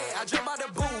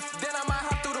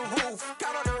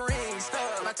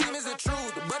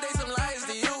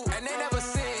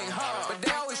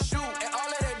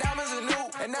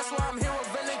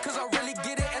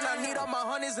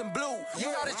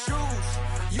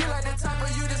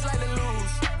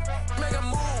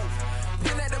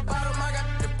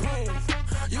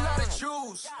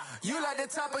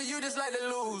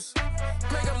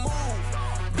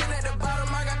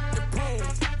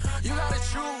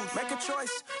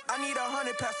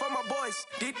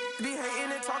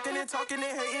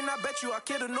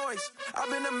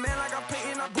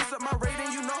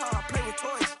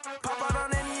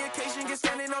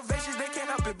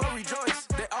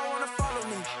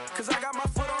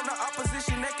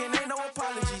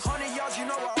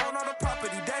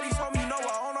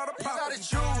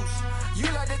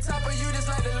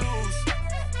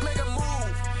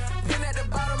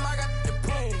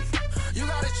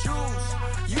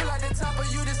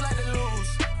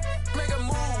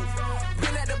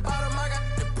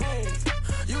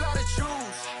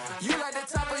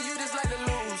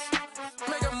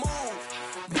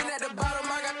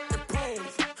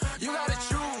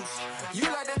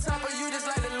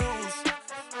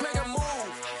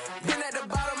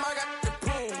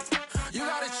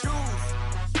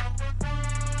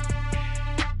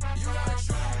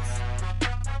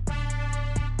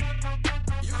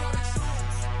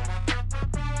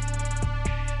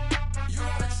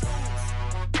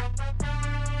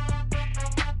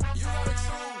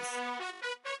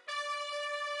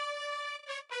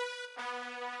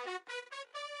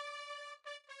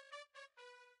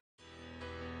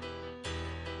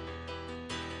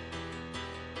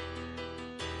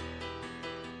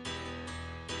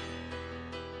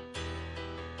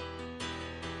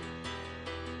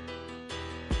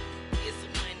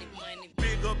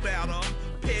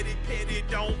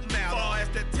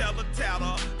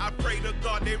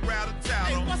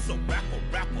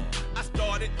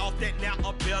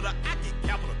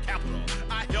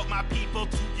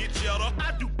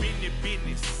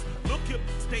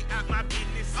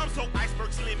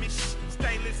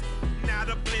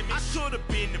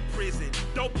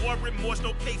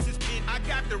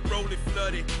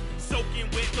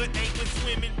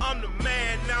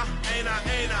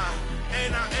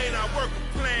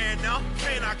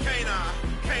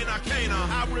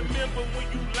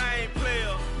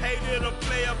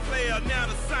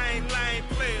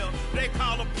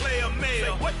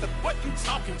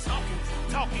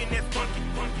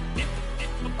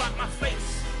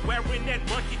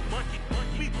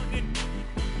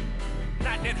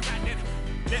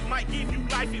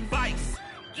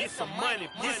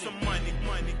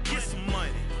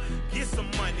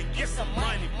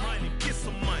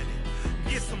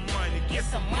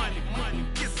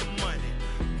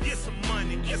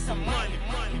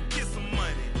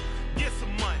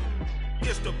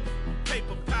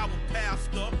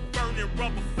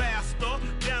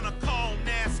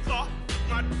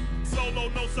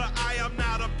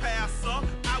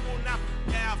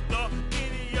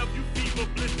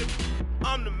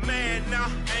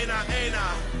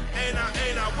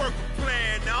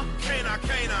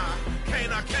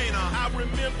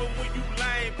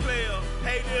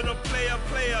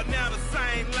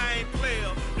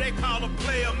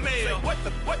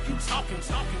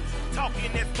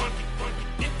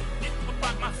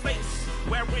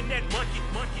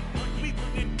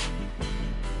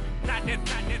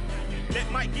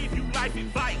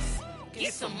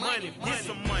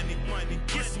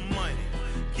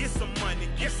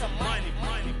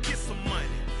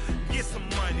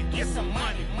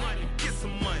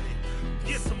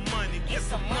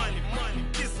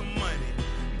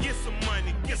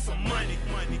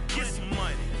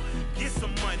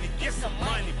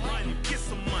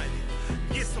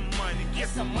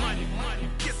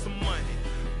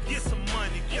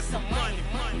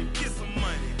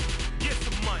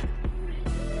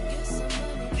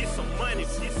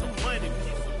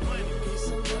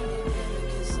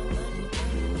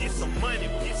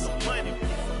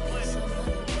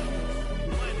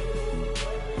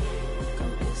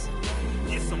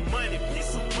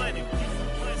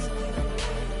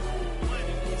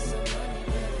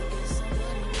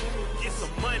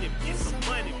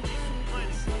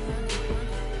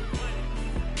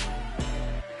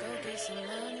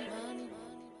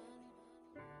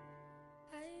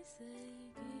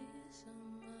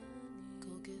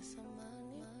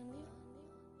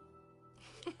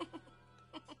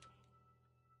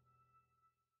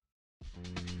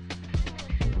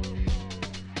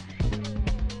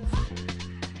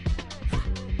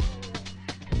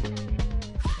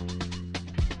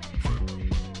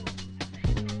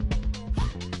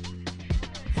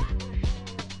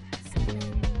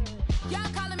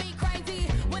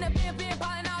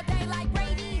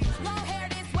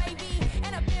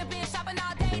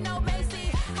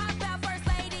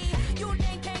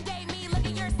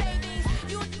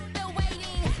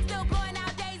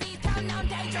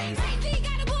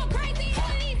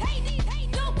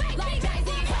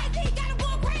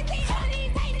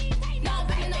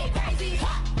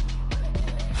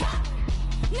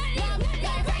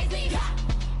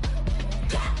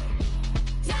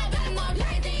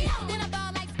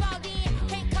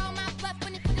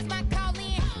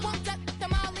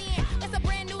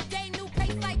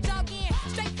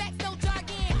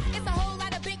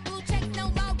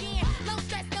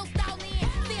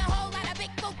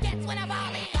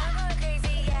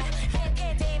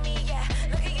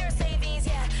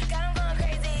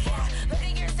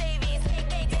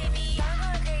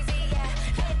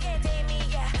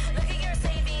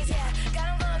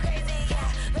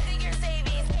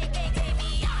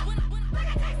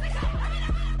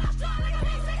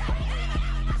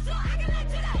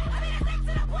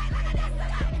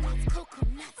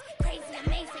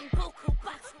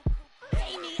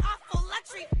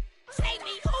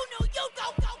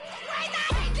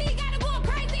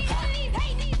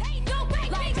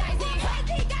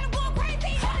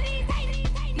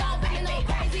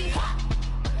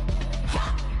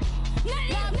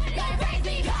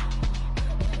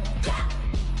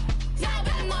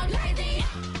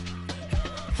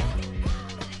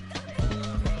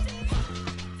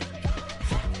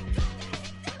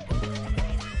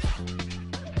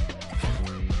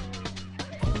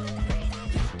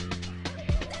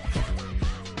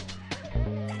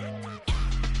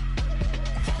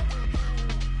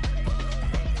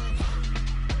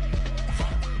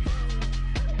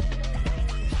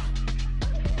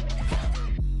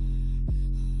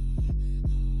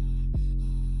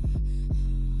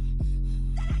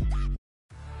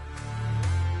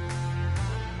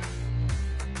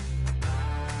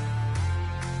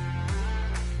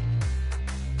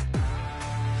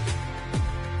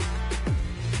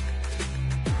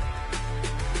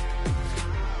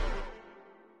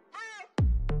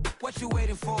what you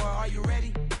waiting for? Are you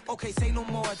ready? Okay, say no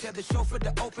more. Tell the chauffeur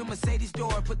to open Mercedes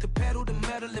door. Put the pedal to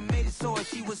metal and made it soar.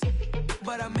 She was,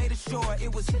 but I made it sure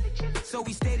it was. So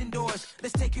we stayed indoors.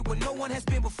 Let's take it where no one has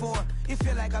been before. It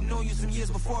feel like I've known you some years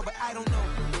before, but I don't know.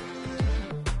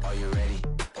 Are you ready?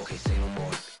 Okay, say no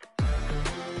more.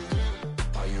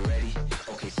 Are you ready?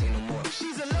 Okay, say no more.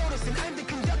 She's a Lotus and I'm the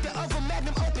conductor of a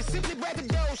Magnum Opus. Simply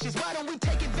braggadocious. Why don't we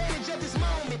take advantage of this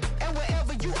moment? And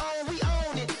wherever you own, we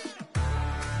own it.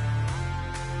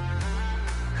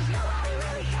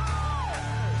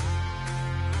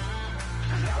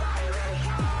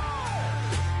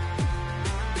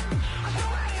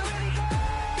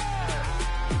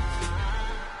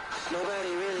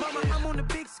 Mama, I'm on the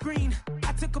big screen.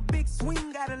 I took a big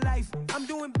swing out of life. I'm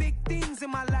doing big things in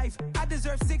my life. I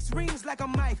deserve 6 rings like a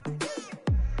Mike.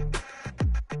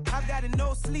 I've got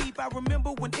no sleep. I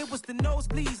remember when it was the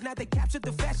nosebleeds. Now they captured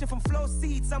the fashion from flow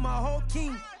seats. I'm a whole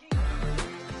king.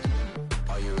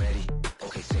 Are you ready?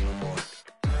 Okay, say no more.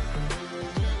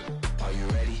 Are you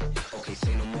ready? Okay,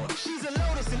 say no more. She's a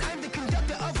Lotus and I'm the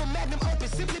conductor of a Magnum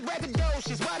Opus. Simply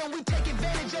braggadocious. Why don't we take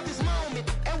advantage of this moment?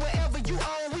 And wherever you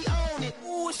own, we own it.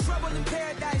 Ooh, it's trouble in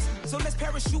paradise. So let's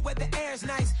parachute where the air's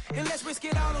nice. And let's risk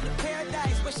it all on the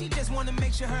paradise. But she just wanna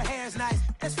make sure her hair's nice.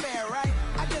 That's fair, right?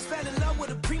 I just fell in love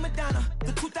with a prima donna.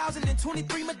 The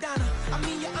 2023 Madonna. I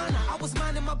mean, your honor, I was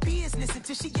minding my business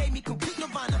until she gave me complete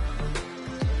nirvana.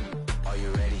 Are you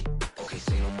ready? Okay,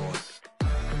 say no more.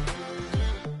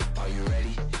 Are you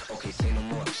ready? Okay, say no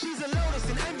more. She's a Lotus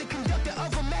and I'm the conductor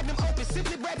of a Magnum Opus.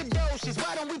 Simply braggadocious.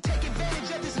 Why don't we take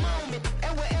advantage of this moment?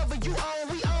 And wherever you own,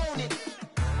 we own it.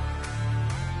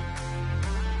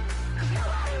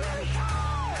 Nobody really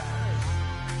cares.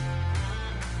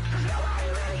 Nobody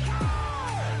really cares.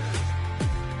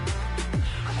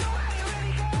 Nobody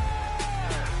really cares.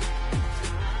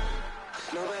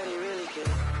 Nobody really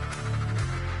cares.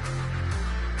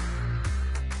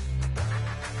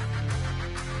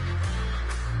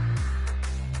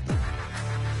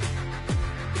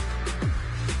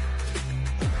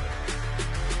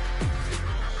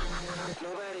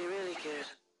 Nobody really cares.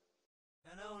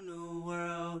 Hello, new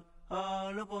world,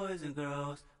 all the boys and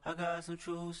girls. I got some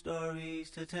true stories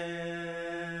to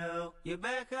tell. You're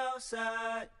back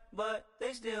outside, but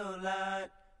they still lied.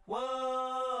 Whoa,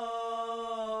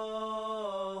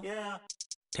 yeah.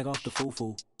 Take off the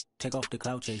foo-foo, take off the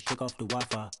cloud chase, take off the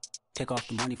Wi-Fi. Take off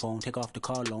the money phone, take off the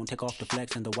car loan, take off the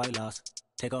flex and the white loss.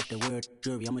 Take off the weird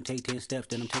jewelry, I'ma take 10 steps,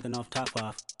 then I'm taking off top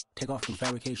 5. Take off them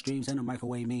fabricate streams and the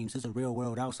microwave memes, it's a real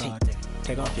world outside.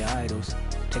 Take off your idols,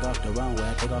 take off the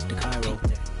runway, take off the Cairo.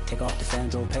 Take off the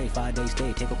Sandro Pay, 5-day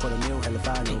stay, take a $250,000, hella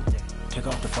final. Take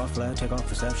off the fuck flag, take off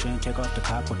perception, take off the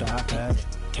cop with the iPad.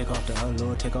 Take off the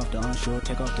allure, take off the unsure,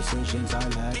 take off decisions I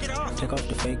lack. Take off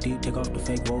the fake deep, take off the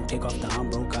fake woke, take off the I'm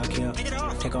broke, I care.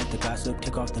 Take off the gossip,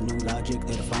 take off the new logic,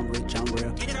 that if I'm rich, I'm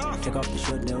real. Take off the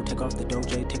should know, take off the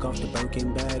Doja, take off the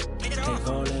Birkin bag. Take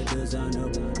all that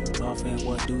designer off and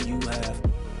what do you have?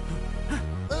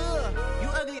 You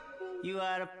ugly. You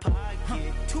out of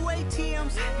pocket. 2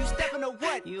 ATMs, you stepping to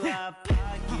what? You out of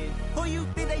pocket. Who you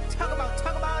think they talk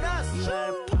about us? You out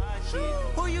of pocket.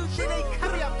 Who you think they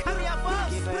carry up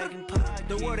us? Get back in pocket.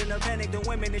 The world in a panic, the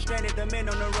women is stranded, the men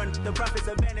on the run. The profits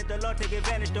abandoned, the law take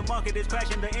advantage, the market is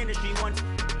crashing, the industry wants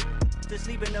to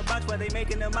sleep in the box while they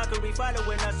making a mockery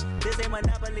following us. This ain't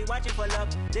monopoly, watching for love.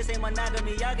 This ain't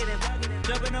monogamy, y'all getting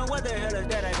jumping on what the hell is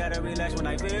that? I gotta relax when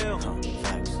I feel.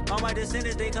 All my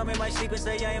descendants, they come in my sleep and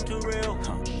say I am too real.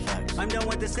 I'm done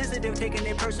with the sensitive, taking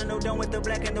it personal. Done with the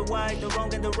black and the white, the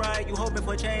wrong and the right. You hoping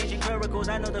for change and miracles.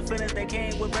 I know the feelings that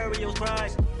came with burial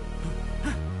cries.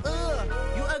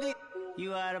 You ugly.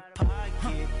 You out of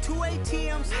pocket. 2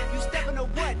 ATMs, you stepping to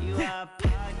what? You out of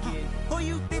pocket. Who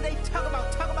you think they talk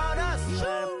about us? You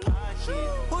out of pocket.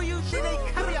 Who you think they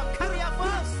carry up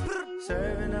us?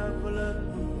 Serving up a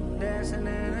look, dancing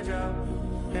in a drop.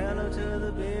 Hello to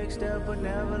the big step, but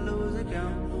never lose a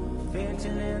count.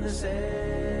 Venting in the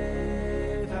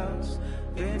safe house.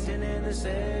 Venting in the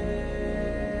safe.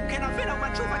 Can I vent out my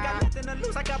truth? I got nothing to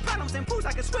lose. I got problems and booze.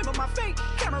 I can swim with my fate.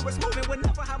 Cameras moving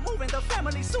whenever I'm moving. The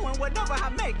family suing whatever I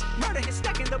make. Murder is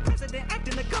stacking. The president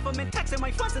acting. The government taxing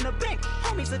my funds in the bank.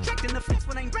 Homies ejecting the fence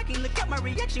when I'm breaking. Look at my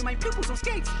reaction. My pupils on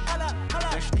skates. Hold up.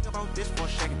 Let's think about this for a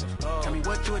second. Tell me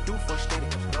what you would do for steady.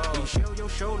 When you show your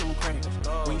show, don't credit.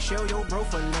 When you show your bro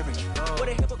for leverage. What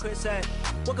a hypocrite said.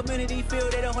 What community feel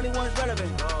they the only ones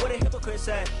relevant? What a hypocrite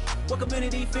said. What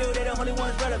community feel they the only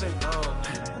ones relevant?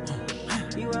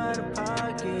 You out of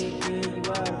pocket, yeah, you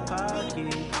out of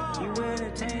pocket. You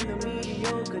entertain the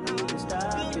mediocre, need to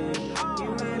stop it.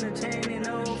 You entertaining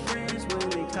old friends when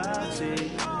they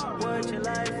toxic. What your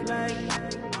life like?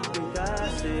 You got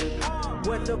gossip.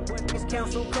 What the fuck is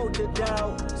council culture,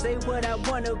 dog? Say what I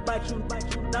want about you,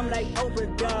 I'm like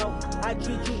Oprah, dog. I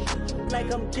treat you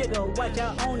like I'm Jigga, watch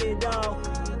I own it all.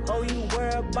 Oh, you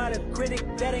worry about a critic,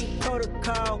 that ain't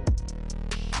protocol.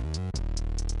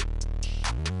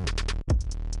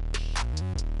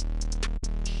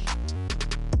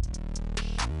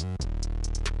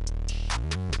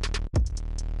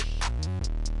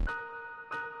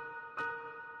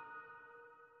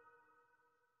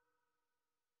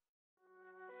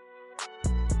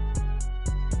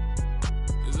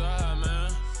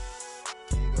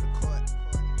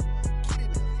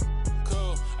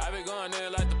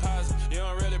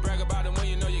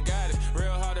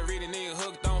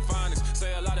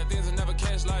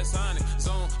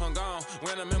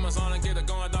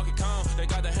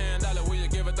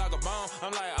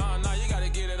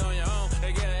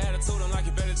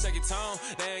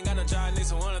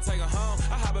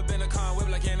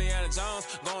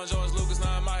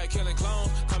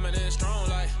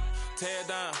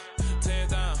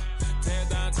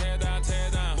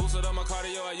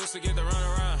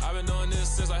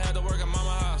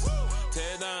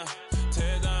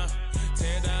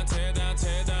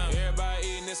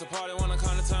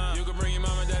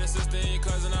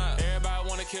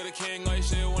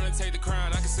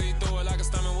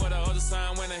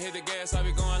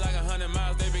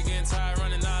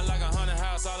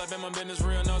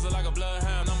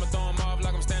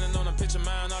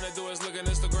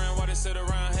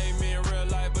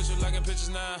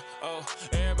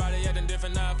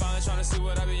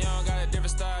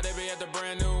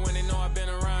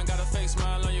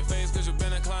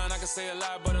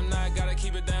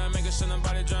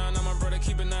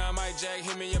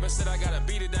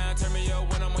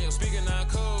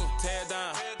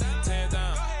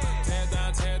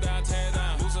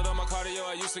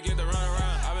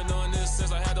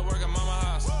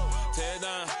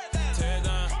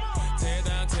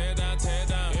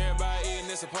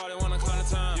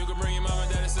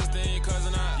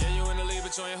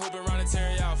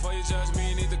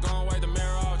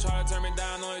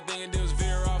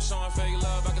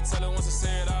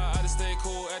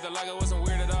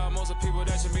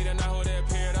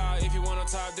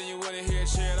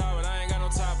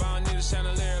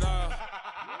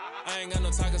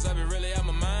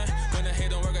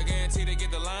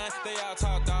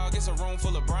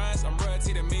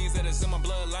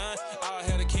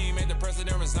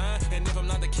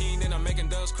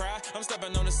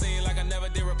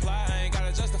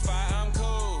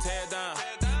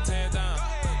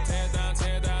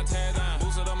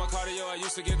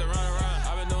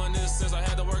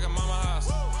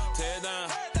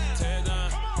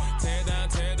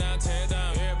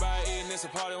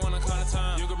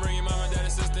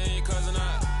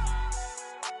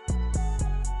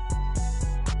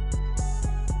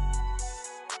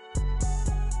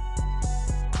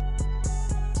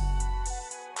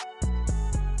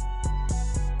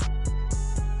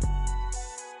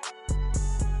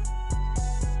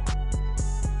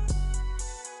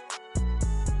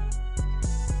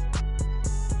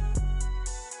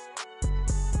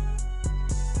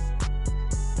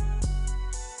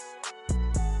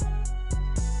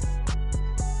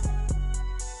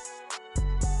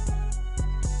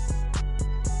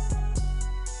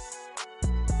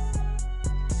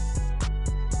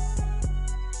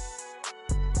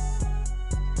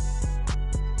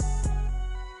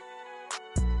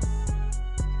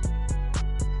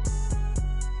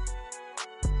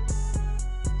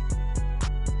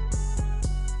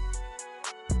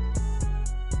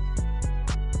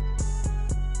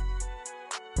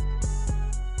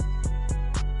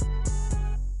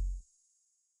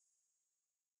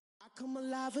 Come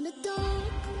alive in the dark,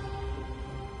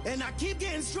 and I keep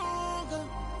getting stronger.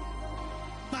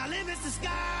 My limit's the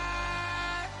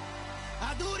sky.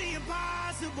 I do the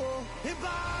impossible,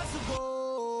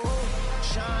 impossible.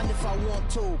 Shine if I want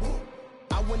to.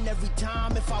 I win every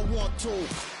time if I want to.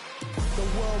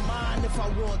 The world mine if I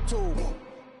want to.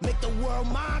 Make the world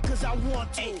mine cause I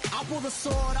want to. I pull the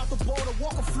sword out the border,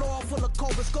 walk a floor full of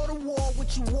cobras. Go to war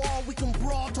with you all, we can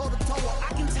brawl toe to toe.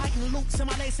 I can tighten loops in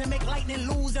my lace and make lightning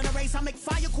lose in a race. I make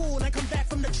fire cool and come back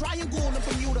from the triangle in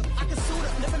Bermuda. I can suit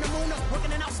up, live in the moon up,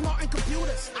 working and outsmarting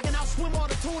computers. I can outswim all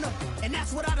the tuna, and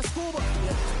that's without a scuba.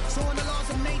 So in the laws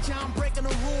of nature, I'm breaking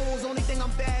the rules. Only thing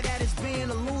I'm bad at is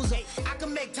being a loser.